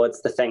moving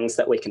towards the things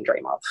that we can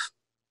dream of.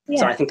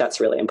 So I think that's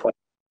really important.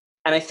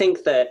 And I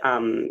think that,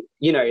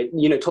 you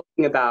know,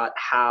 talking about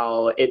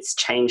how it's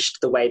changed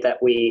the way that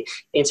we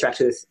interact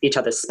with each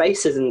other's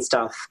spaces and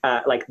stuff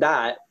like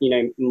that, you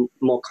know,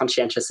 more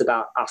conscientious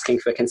about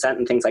asking for consent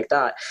and things like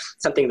that,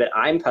 something that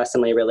I'm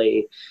personally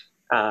really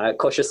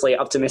cautiously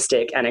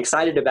optimistic and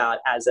excited about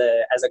as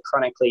a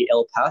chronically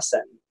ill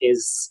person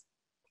is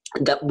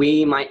that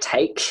we might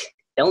take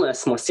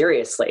illness more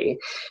seriously.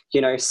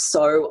 You know,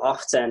 so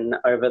often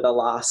over the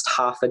last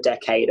half a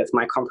decade of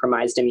my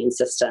compromised immune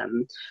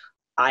system,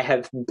 I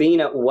have been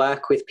at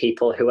work with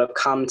people who have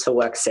come to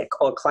work sick,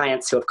 or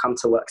clients who have come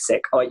to work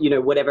sick, or, you know,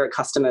 whatever,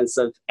 customers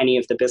of any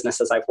of the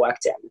businesses I've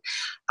worked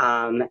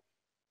in.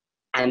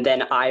 And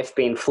then I've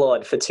been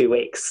flawed for 2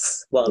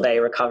 weeks while they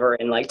recover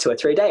in like 2 or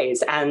 3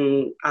 days.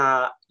 And,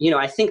 you know,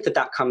 I think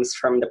that comes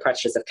from the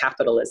pressures of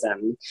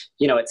capitalism.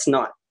 You know, it's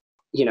not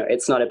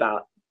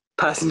about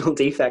personal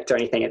defect or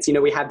anything. It's, you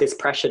know, we have this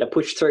pressure to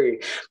push through,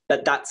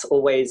 but that's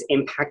always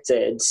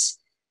impacted,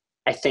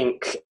 I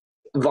think,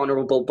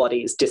 vulnerable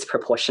bodies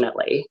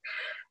disproportionately.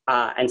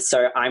 And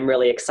so I'm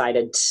really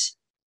excited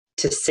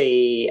to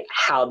see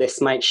how this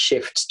might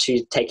shift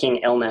to taking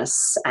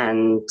illness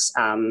and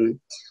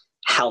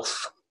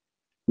health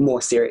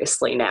more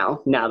seriously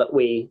now that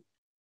we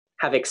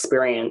have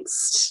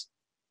experienced,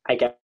 I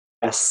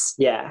guess,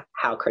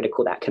 how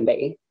critical that can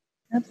be.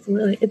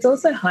 Absolutely. It's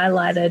also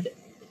highlighted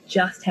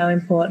just how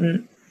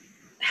important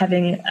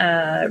having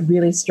a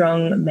really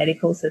strong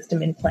medical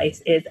system in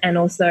place is, and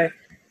also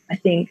I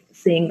think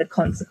seeing the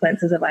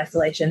consequences of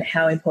isolation,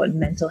 how important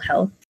mental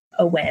health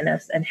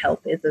awareness and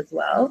help is as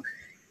well.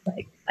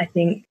 Like, I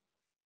think,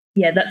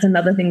 that's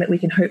another thing that we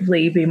can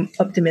hopefully be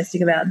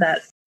optimistic about,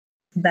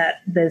 that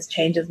there's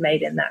changes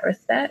made in that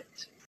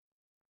respect.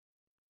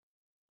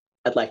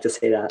 I'd like to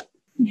see that.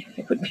 Yeah,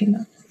 it would be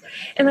nice.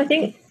 And I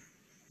think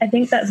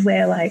that's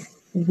where, like,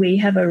 we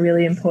have a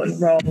really important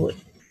role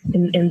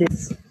in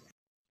this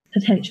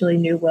potentially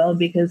new world,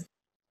 because,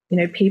 you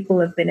know, people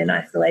have been in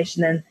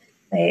isolation and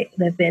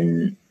they've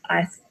been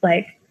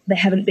they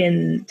haven't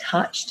been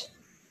touched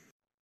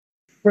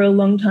for a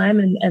long time,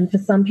 and for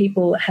some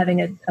people having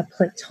a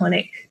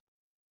platonic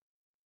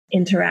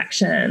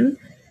interaction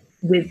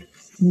with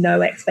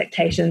no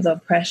expectations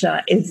of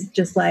pressure is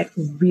just like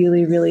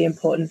really, really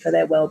important for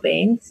their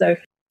well-being. So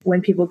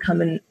when people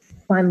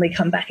finally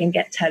come back and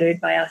get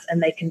tattooed by us,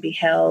 and they can be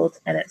held,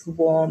 and it's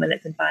warm and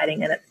it's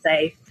inviting and it's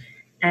safe,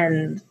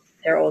 and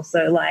they're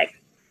also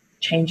like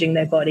changing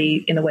their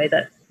body in a way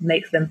that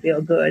makes them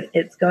feel good,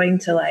 it's going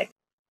to, like,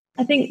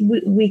 I think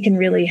we can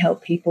really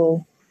help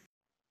people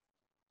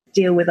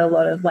deal with a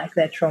lot of like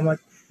their trauma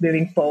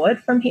moving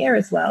forward from here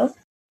as well.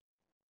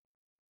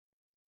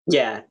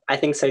 Yeah, I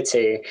think so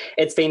too.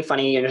 It's been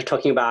funny, you know,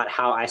 talking about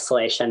how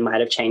isolation might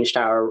have changed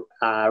our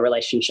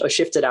relationship, or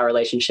shifted our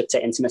relationship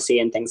to intimacy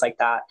and things like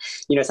that.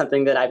 You know,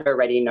 something that I've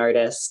already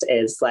noticed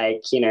is,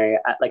 like, you know,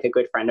 like a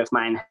good friend of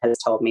mine has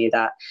told me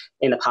that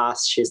in the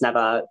past she's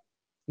never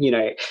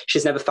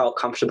felt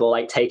comfortable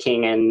like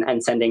taking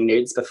and sending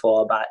nudes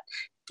before. But,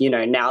 you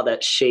know, now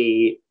that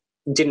she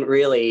didn't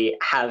really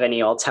have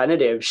any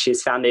alternative,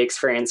 she's found the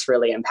experience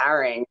really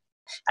empowering.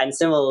 And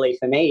similarly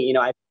for me, you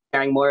know, I'm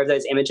sharing more of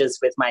those images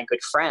with my good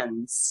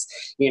friends,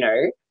 you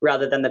know,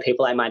 rather than the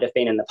people I might have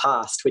been in the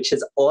past, which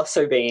has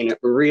also been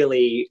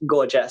really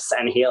gorgeous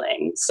and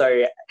healing.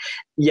 So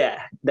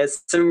yeah, there's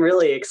some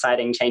really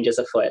exciting changes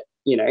afoot,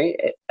 you know,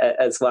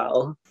 as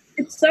well.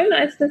 It's so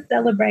nice to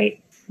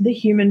celebrate the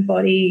human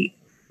body,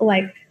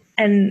 like,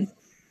 and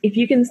if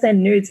you can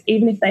send nudes,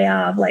 even if they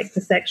are like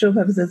for sexual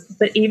purposes,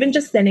 but even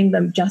just sending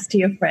them just to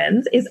your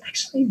friends is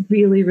actually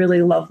really,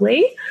 really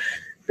lovely.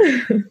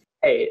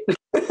 Hey.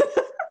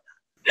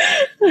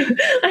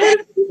 I had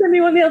a friend send me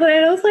one the other day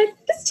and I was like,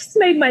 this just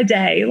made my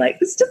day. Like,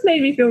 this just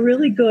made me feel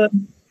really good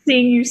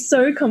seeing you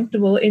so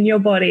comfortable in your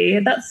body.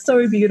 That's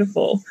so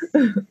beautiful.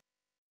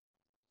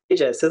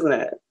 Just, isn't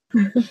it?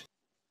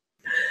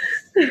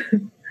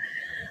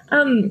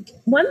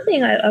 One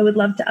thing I would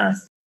love to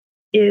ask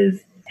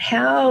is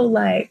how,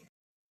 like,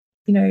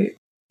 you know,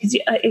 because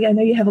I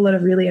know you have a lot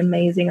of really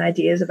amazing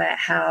ideas about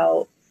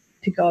how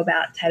to go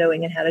about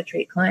tattooing and how to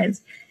treat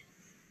clients.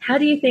 How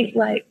do you think,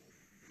 like,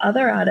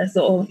 other artists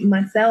or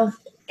myself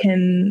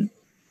can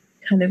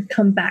kind of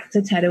come back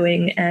to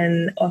tattooing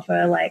and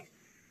offer, like,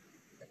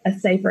 a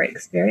safer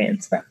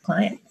experience for our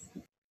clients?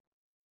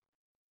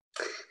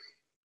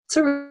 It's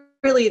a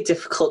really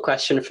difficult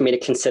question for me to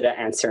consider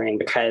answering,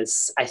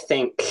 because I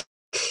think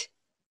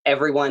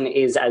everyone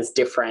is as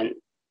different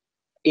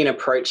in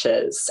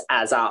approaches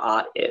as our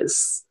art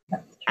is.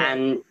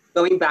 And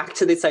going back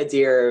to this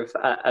idea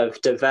of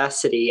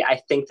diversity,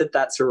 I think that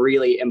that's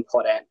really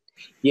important.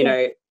 You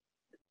know,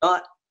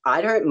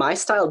 my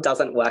style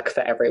doesn't work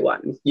for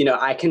everyone. You know,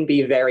 I can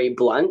be very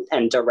blunt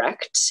and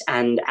direct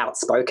and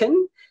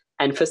outspoken.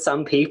 And for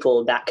some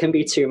people, that can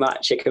be too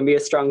much. It can be a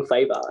strong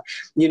flavor,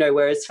 you know,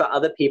 whereas for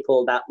other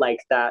people that like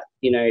that,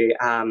 you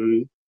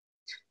know,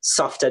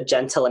 softer,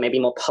 gentle, and maybe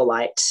more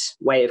polite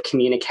way of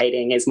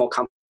communicating is more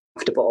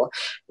comfortable.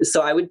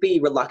 So I would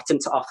be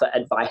reluctant to offer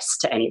advice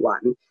to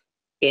anyone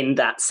in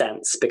that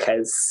sense,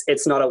 because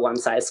it's not a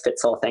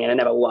one-size-fits-all thing, and it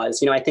never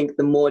was. You know, I think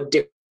the more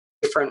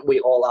different we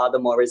all are, the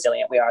more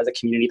resilient we are as a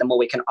community, the more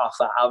we can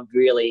offer our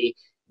really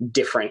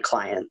different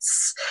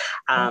clients.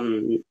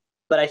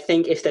 But I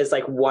think if there's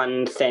like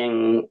one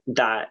thing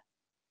that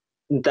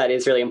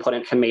is really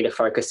important for me to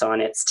focus on,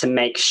 it's to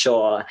make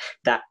sure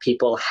that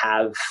people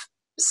have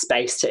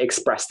space to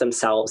express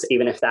themselves,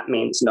 even if that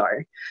means no,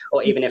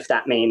 or even if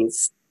that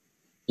means,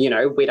 you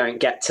know, we don't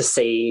get to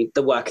see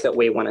the work that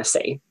we want to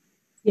see.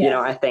 Yeah. You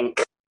know, I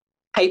think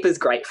paper's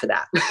great for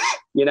that,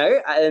 you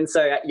know? And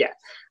so, yeah,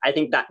 I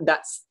think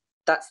that's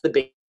the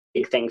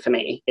big thing for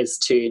me, is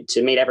to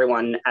meet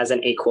everyone as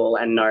an equal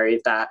and know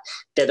that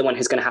they're the one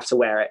who's going to have to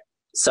wear it.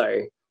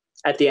 So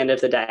at the end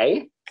of the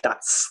day,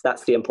 that's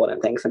the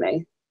important thing for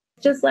me.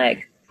 Just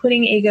like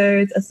putting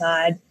egos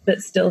aside, but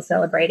still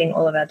celebrating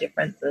all of our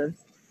differences.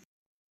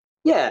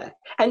 Yeah,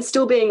 and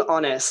still being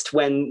honest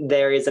when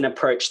there is an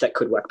approach that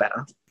could work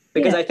better.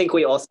 Because I think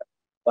we also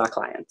our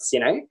clients, you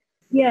know?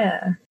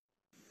 Yeah.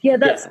 Yeah,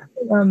 that's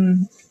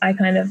I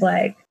kind of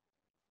like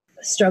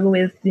struggle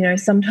with, you know,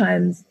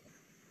 sometimes,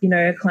 you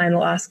know, a client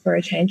will ask for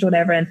a change or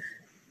whatever, and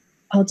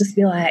I'll just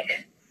be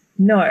like,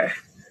 no.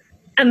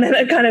 And then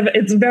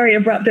it's very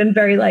abrupt and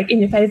very like in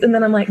your face. And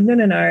then I'm like,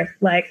 no,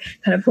 like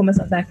kind of pull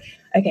myself back.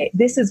 Okay,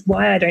 this is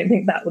why I don't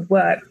think that would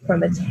work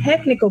from a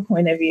technical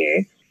point of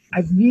view.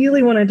 I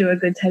really want to do a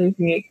good tattoo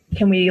for you.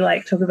 Can we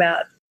like talk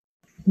about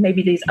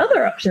maybe these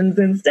other options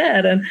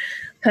instead? And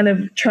kind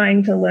of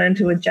trying to learn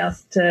to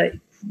adjust to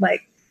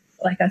like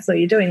I saw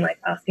you doing, like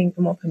asking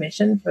for more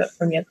permission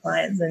from your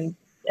clients and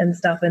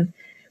stuff. And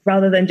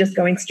rather than just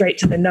going straight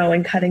to the no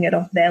and cutting it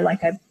off there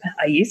like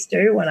I used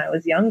to when I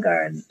was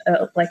younger and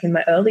like in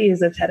my early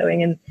years of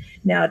tattooing, and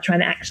now trying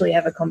to actually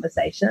have a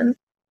conversation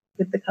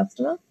with the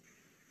customer.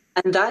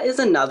 And that is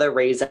another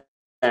reason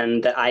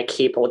that I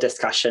keep all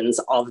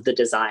discussions of the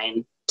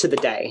design to the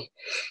day,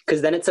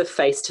 because then it's a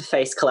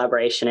face-to-face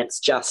collaboration. It's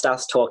just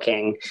us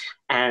talking,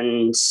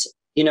 and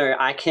you know,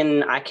 I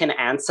can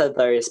answer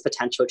those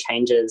potential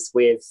changes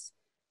with,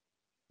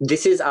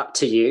 this is up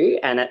to you,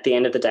 and at the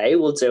end of the day,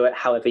 we'll do it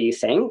however you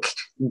think.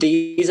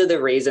 These are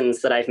the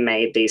reasons that I've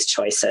made these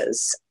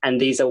choices,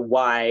 and these are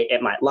why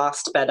it might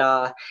last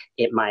better.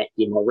 It might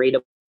be more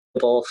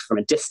readable from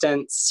a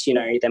distance. You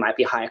know, there might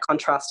be higher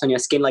contrast on your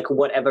skin, like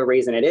whatever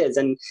reason it is.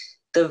 And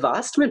the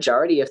vast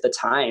majority of the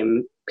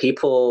time,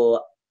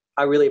 people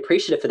are really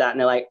appreciative for that, and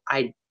they're like,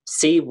 I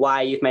see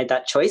why you've made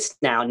that choice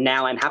now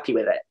I'm happy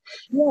with it.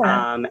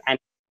 And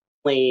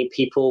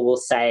people will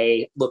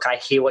say, look, I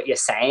hear what you're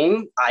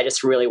saying, I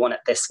just really want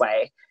it this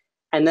way.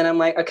 And then I'm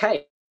like,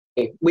 okay,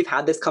 we've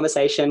had this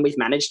conversation, we've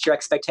managed your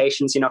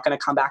expectations, you're not going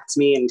to come back to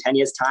me in 10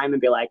 years time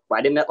and be like, why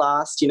didn't it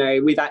last? You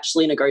know, we've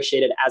actually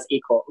negotiated as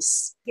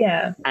equals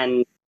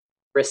and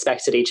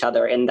respected each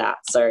other in that.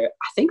 So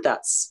I think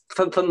that's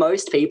for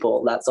most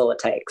people, that's all it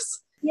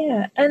takes.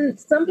 Yeah, and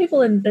some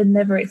people have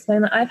never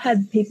explained that. I've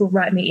had people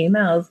write me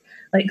emails,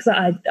 like, so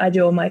I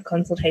do all my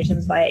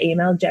consultations via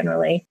email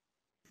generally,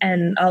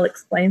 and I'll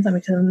explain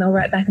something to them, and they'll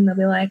write back and they'll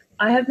be like,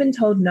 I have been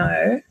told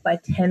no by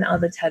 10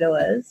 other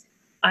tattooers.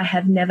 I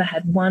have never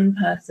had one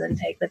person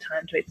take the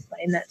time to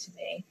explain that to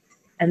me,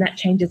 and that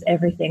changes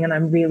everything, and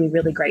I'm really,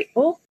 really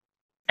grateful.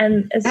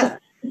 And it's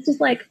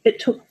just like, it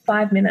took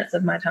 5 minutes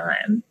of my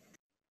time.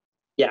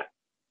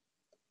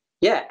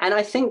 Yeah, and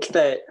I think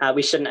that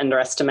we shouldn't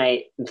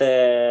underestimate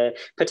the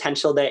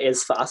potential there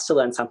is for us to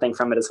learn something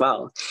from it as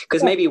well.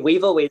 Because maybe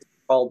we've always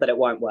told that it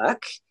won't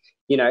work.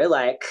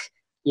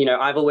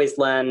 I've always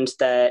learned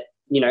that,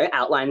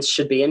 outlines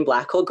should be in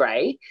black or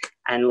gray.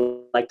 And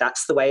like,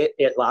 that's the way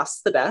it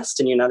lasts the best.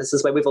 And, this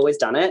is where we've always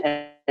done it.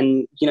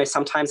 And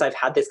sometimes I've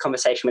had this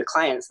conversation with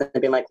clients and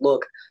they've been like,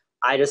 look,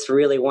 I just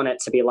really want it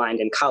to be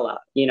lined in color,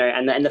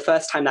 and the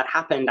first time that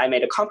happened, I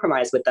made a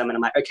compromise with them and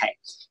I'm like, okay,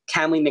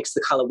 can we mix the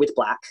color with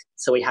black?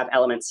 So we have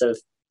elements of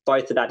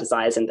both of our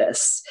desires in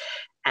this.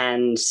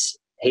 And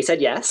he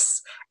said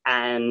yes.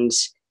 And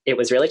it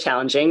was really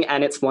challenging.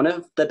 And it's one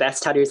of the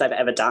best tattoos I've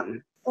ever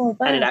done. Oh,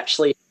 wow. And it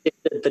actually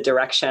shifted the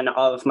direction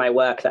of my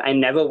work that I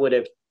never would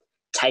have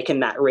taken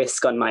that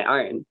risk on my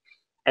own.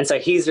 And so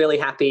he's really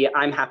happy.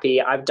 I'm happy.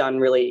 I've done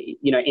really,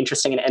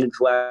 interesting and innovative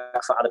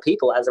work for other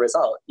people as a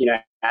result,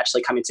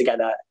 actually coming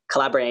together,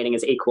 collaborating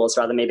as equals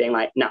rather than me being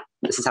like, no,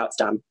 this is how it's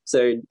done.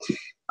 So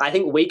I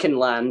think we can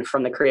learn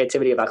from the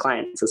creativity of our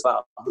clients as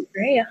well. I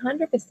agree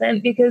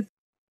 100%, because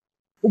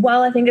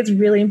while I think it's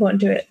really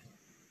important to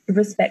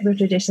respect the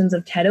traditions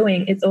of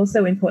tattooing, it's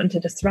also important to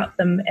disrupt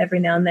them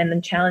every now and then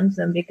and challenge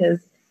them, because,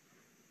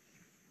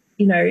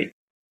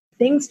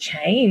 things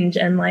change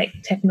and like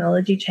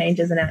technology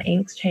changes and our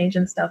inks change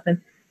and stuff.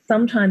 And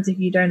sometimes if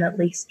you don't at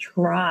least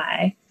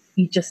try,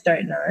 you just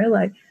don't know.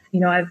 Like,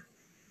 I've,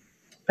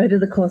 over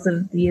the course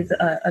of the years,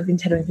 I've been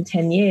tattooing for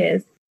 10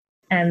 years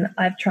and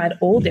I've tried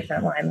all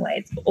different line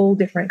weights, all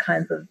different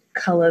kinds of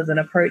colors and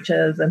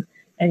approaches. And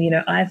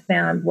I've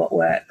found what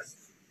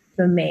works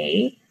for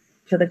me,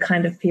 for the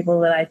kind of people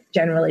that I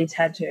generally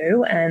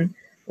tattoo. And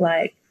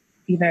like,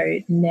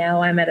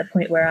 now I'm at a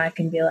point where I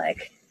can be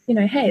like,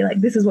 hey,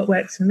 like, this is what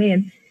works for me.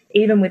 And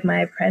even with my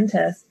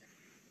apprentice,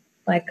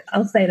 like,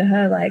 I'll say to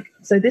her, like,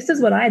 so this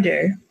is what I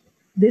do.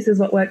 This is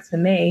what works for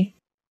me.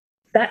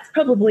 That's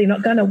probably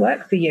not going to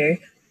work for you.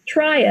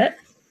 Try it.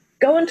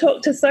 Go and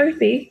talk to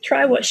Sophie.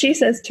 Try what she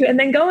says too. And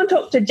then go and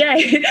talk to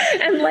Jay.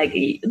 And like,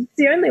 it's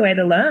the only way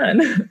to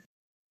learn.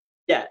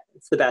 Yeah,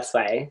 it's the best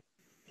way.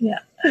 Yeah.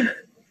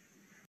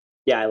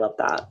 Yeah, I love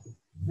that.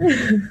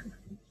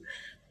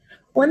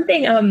 One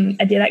thing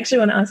I did actually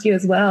want to ask you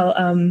as well,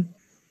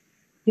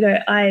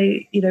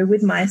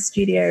 with my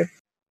studio,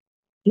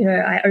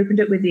 I opened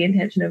it with the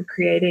intention of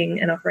creating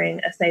and offering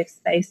a safe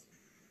space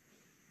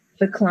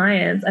for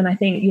clients. And I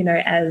think,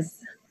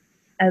 as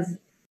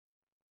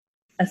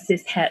a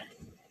cis-het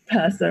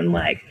person,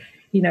 like,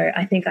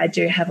 I think I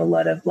do have a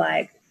lot of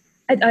like,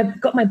 I've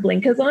got my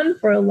blinkers on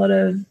for a lot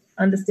of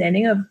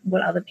understanding of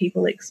what other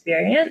people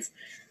experience.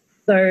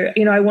 So,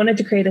 I wanted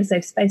to create a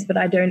safe space, but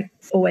I don't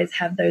always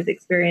have those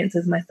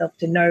experiences myself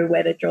to know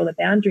where to draw the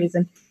boundaries.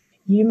 And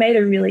you made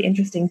a really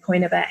interesting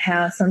point about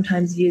how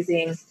sometimes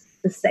using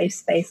the safe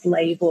space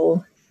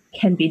label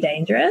can be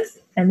dangerous,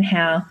 and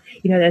how,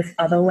 there's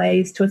other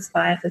ways to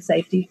aspire for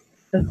safety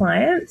for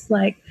clients.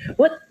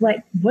 What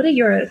are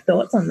your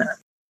thoughts on that?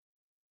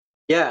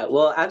 Yeah,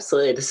 well,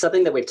 absolutely. This is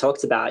something that we've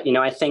talked about.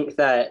 I think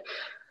that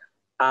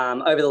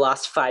over the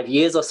last 5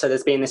 years or so,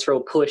 there's been this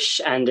real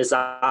push and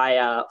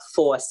desire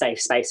for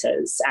safe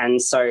spaces.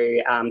 And so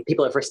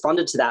people have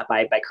responded to that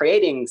by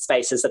creating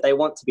spaces that they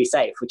want to be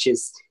safe, which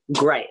is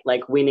great.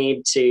 Like, we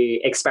need to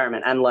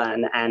experiment and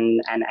learn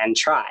and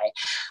try.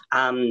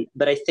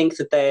 But I think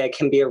that there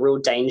can be a real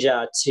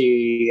danger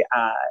to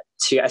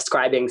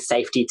ascribing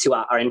safety to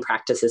our own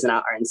practices and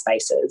our own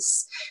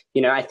spaces.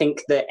 I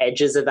think the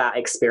edges of our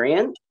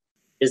experience,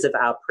 edges of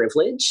our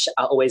privilege,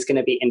 are always going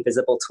to be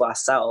invisible to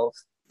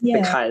ourselves. Yeah.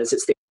 Because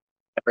it's the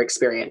ever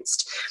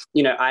experienced.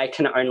 I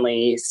can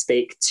only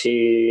speak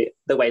to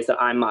the ways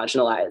that I'm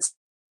marginalized.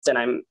 And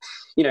I'm,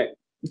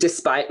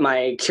 despite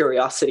my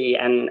curiosity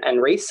and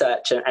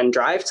research and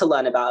drive to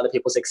learn about other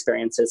people's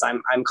experiences,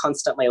 I'm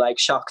constantly like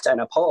shocked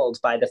and appalled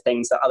by the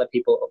things that other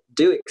people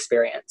do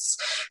experience.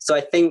 So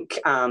I think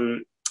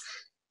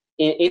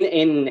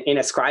in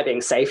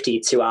ascribing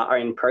safety to our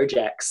own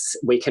projects,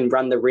 we can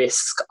run the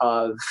risk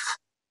of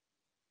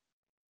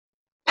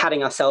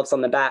patting ourselves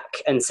on the back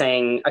and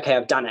saying, okay,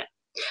 I've done it.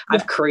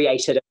 I've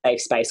created a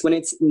safe space, when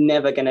it's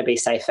never going to be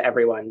safe for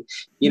everyone.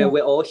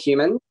 We're all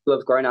humans who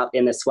have grown up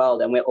in this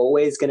world, and we're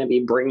always going to be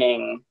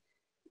bringing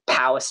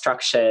power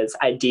structures,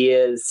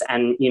 ideas,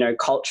 and,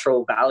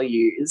 cultural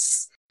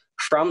values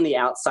from the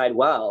outside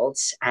world.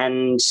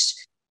 And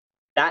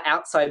that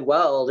outside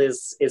world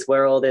is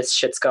where all this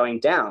shit's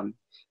going down.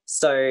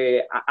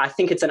 So I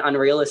think it's an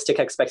unrealistic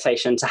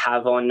expectation to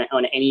have on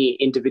any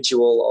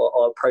individual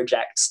or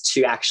project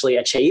to actually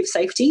achieve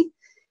safety.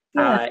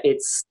 Yeah.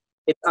 It's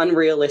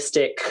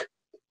unrealistic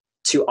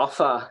to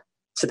offer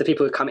to the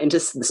people who come into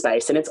the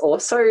space. And it's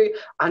also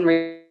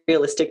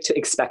unrealistic to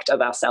expect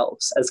of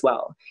ourselves as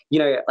well.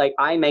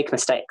 I make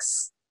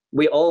mistakes.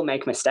 We all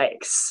make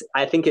mistakes.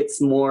 I think it's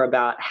more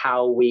about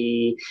how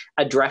we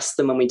address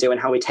them when we do,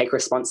 and how we take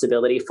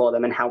responsibility for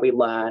them, and how we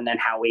learn, and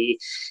how we,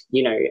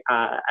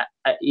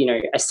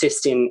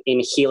 assist in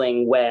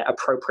healing where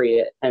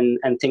appropriate, and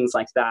things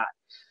like that.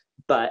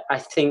 But I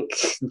think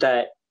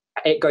that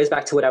it goes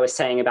back to what I was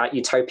saying about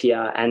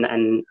utopia and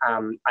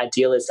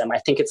idealism. I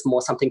think it's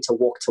more something to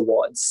walk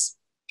towards.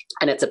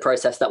 and it's a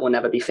process that will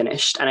never be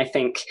finished. And I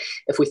think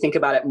if we think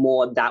about it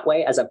more that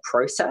way, as a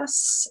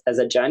process, as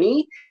a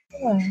journey,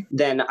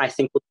 then I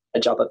think we'll do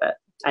a job of it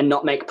and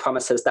not make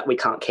promises that we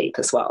can't keep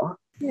as well.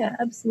 Yeah,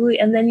 absolutely.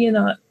 And then you're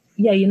not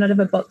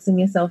ever boxing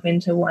yourself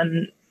into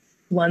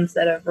one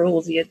set of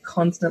rules. You're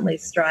constantly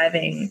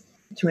striving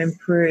to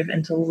improve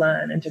and to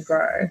learn and to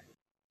grow.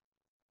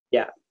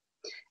 Yeah.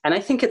 And I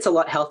think it's a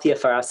lot healthier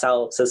for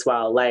ourselves as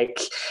well.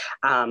 Like,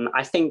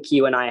 I think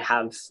you and I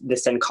have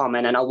this in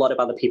common, and a lot of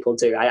other people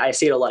do. I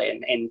see it a lot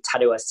in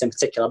tattooists in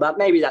particular, but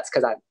maybe that's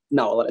because I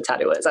know a lot of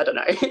tattooers. I don't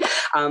know.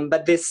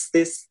 But this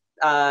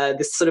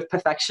sort of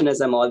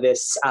perfectionism, or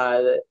this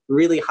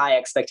really high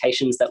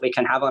expectations that we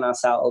can have on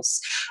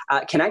ourselves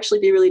can actually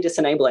be really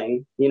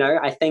disenabling. You know,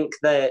 I think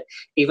that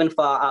even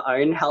for our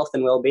own health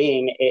and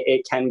well-being,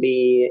 it can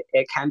be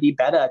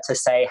better to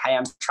say, hey,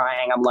 I'm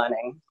trying, I'm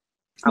learning,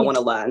 I want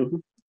to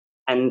learn.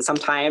 And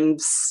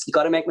sometimes you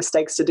got to make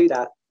mistakes to do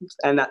that.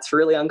 And that's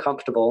really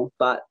uncomfortable.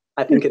 But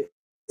I think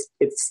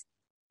it's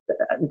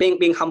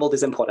being humbled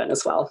is important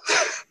as well.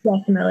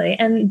 Definitely.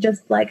 And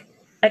just like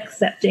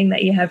accepting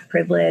that you have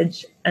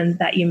privilege and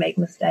that you make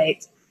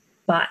mistakes,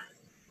 but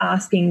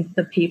asking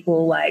the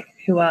people like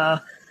who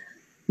are,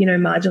 you know,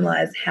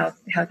 marginalized, how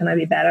can I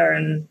be better,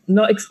 and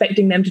not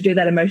expecting them to do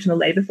that emotional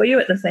labor for you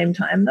at the same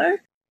time though.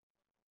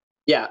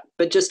 Yeah,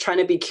 but just trying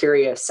to be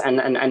curious and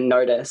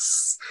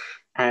notice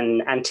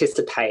and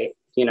anticipate,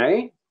 you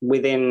know,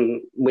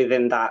 within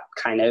that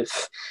kind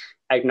of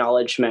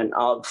acknowledgement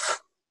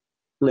of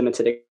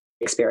limited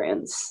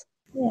experience.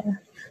 Yeah,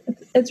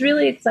 it's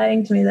really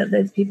exciting to me that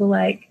there's people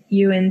like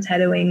you in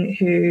tattooing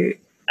who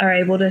are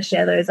able to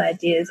share those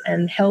ideas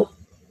and help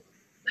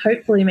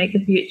hopefully make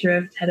the future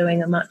of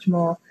tattooing a much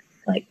more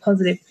like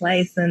positive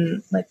place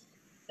and like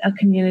our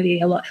community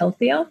a lot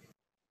healthier.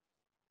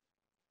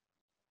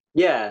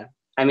 Yeah,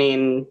 I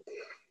mean,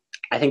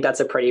 I think that's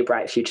a pretty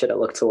bright future to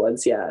look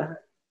towards. Yeah.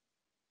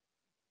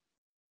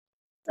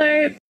 So,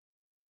 you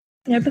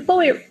know, before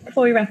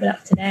we wrap it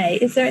up today,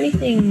 is there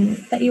anything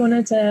that you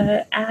wanted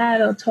to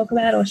add or talk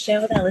about or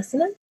share with our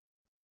listeners?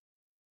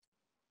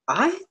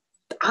 I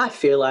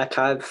feel like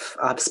I've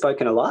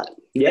spoken a lot.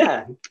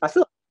 Yeah, I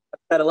feel like I've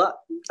said a lot.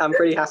 I'm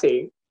pretty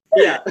happy.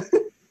 Yeah.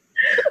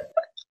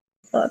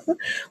 Awesome.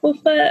 Well,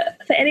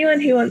 for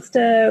anyone who wants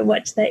to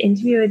watch the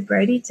interview with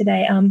Brody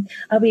today,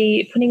 I'll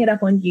be putting it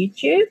up on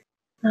YouTube.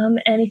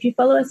 And if you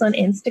follow us on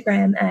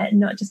Instagram at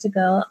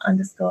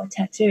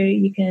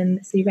notjustagirl_tattoo, you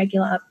can see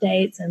regular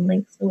updates and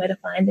links for where to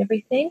find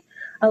everything.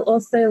 I'll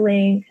also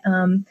link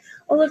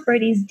all of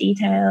Brody's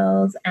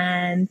details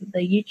and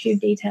the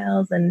YouTube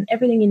details and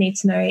everything you need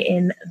to know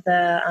in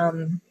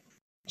the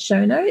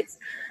show notes.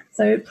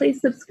 So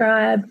please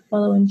subscribe,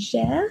 follow and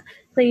share.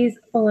 Please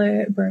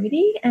follow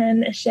Brody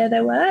and share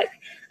their work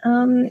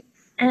and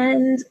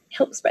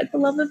help spread the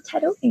love of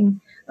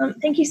tattooing.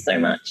 Thank you so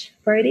much,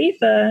 Brody,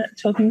 for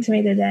talking to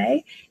me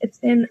today. It's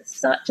been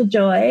such a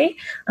joy,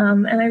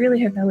 and I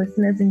really hope our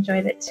listeners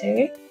enjoyed it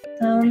too.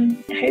 I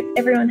hope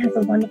everyone has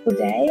a wonderful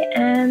day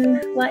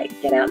and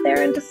get out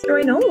there and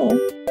destroy normal.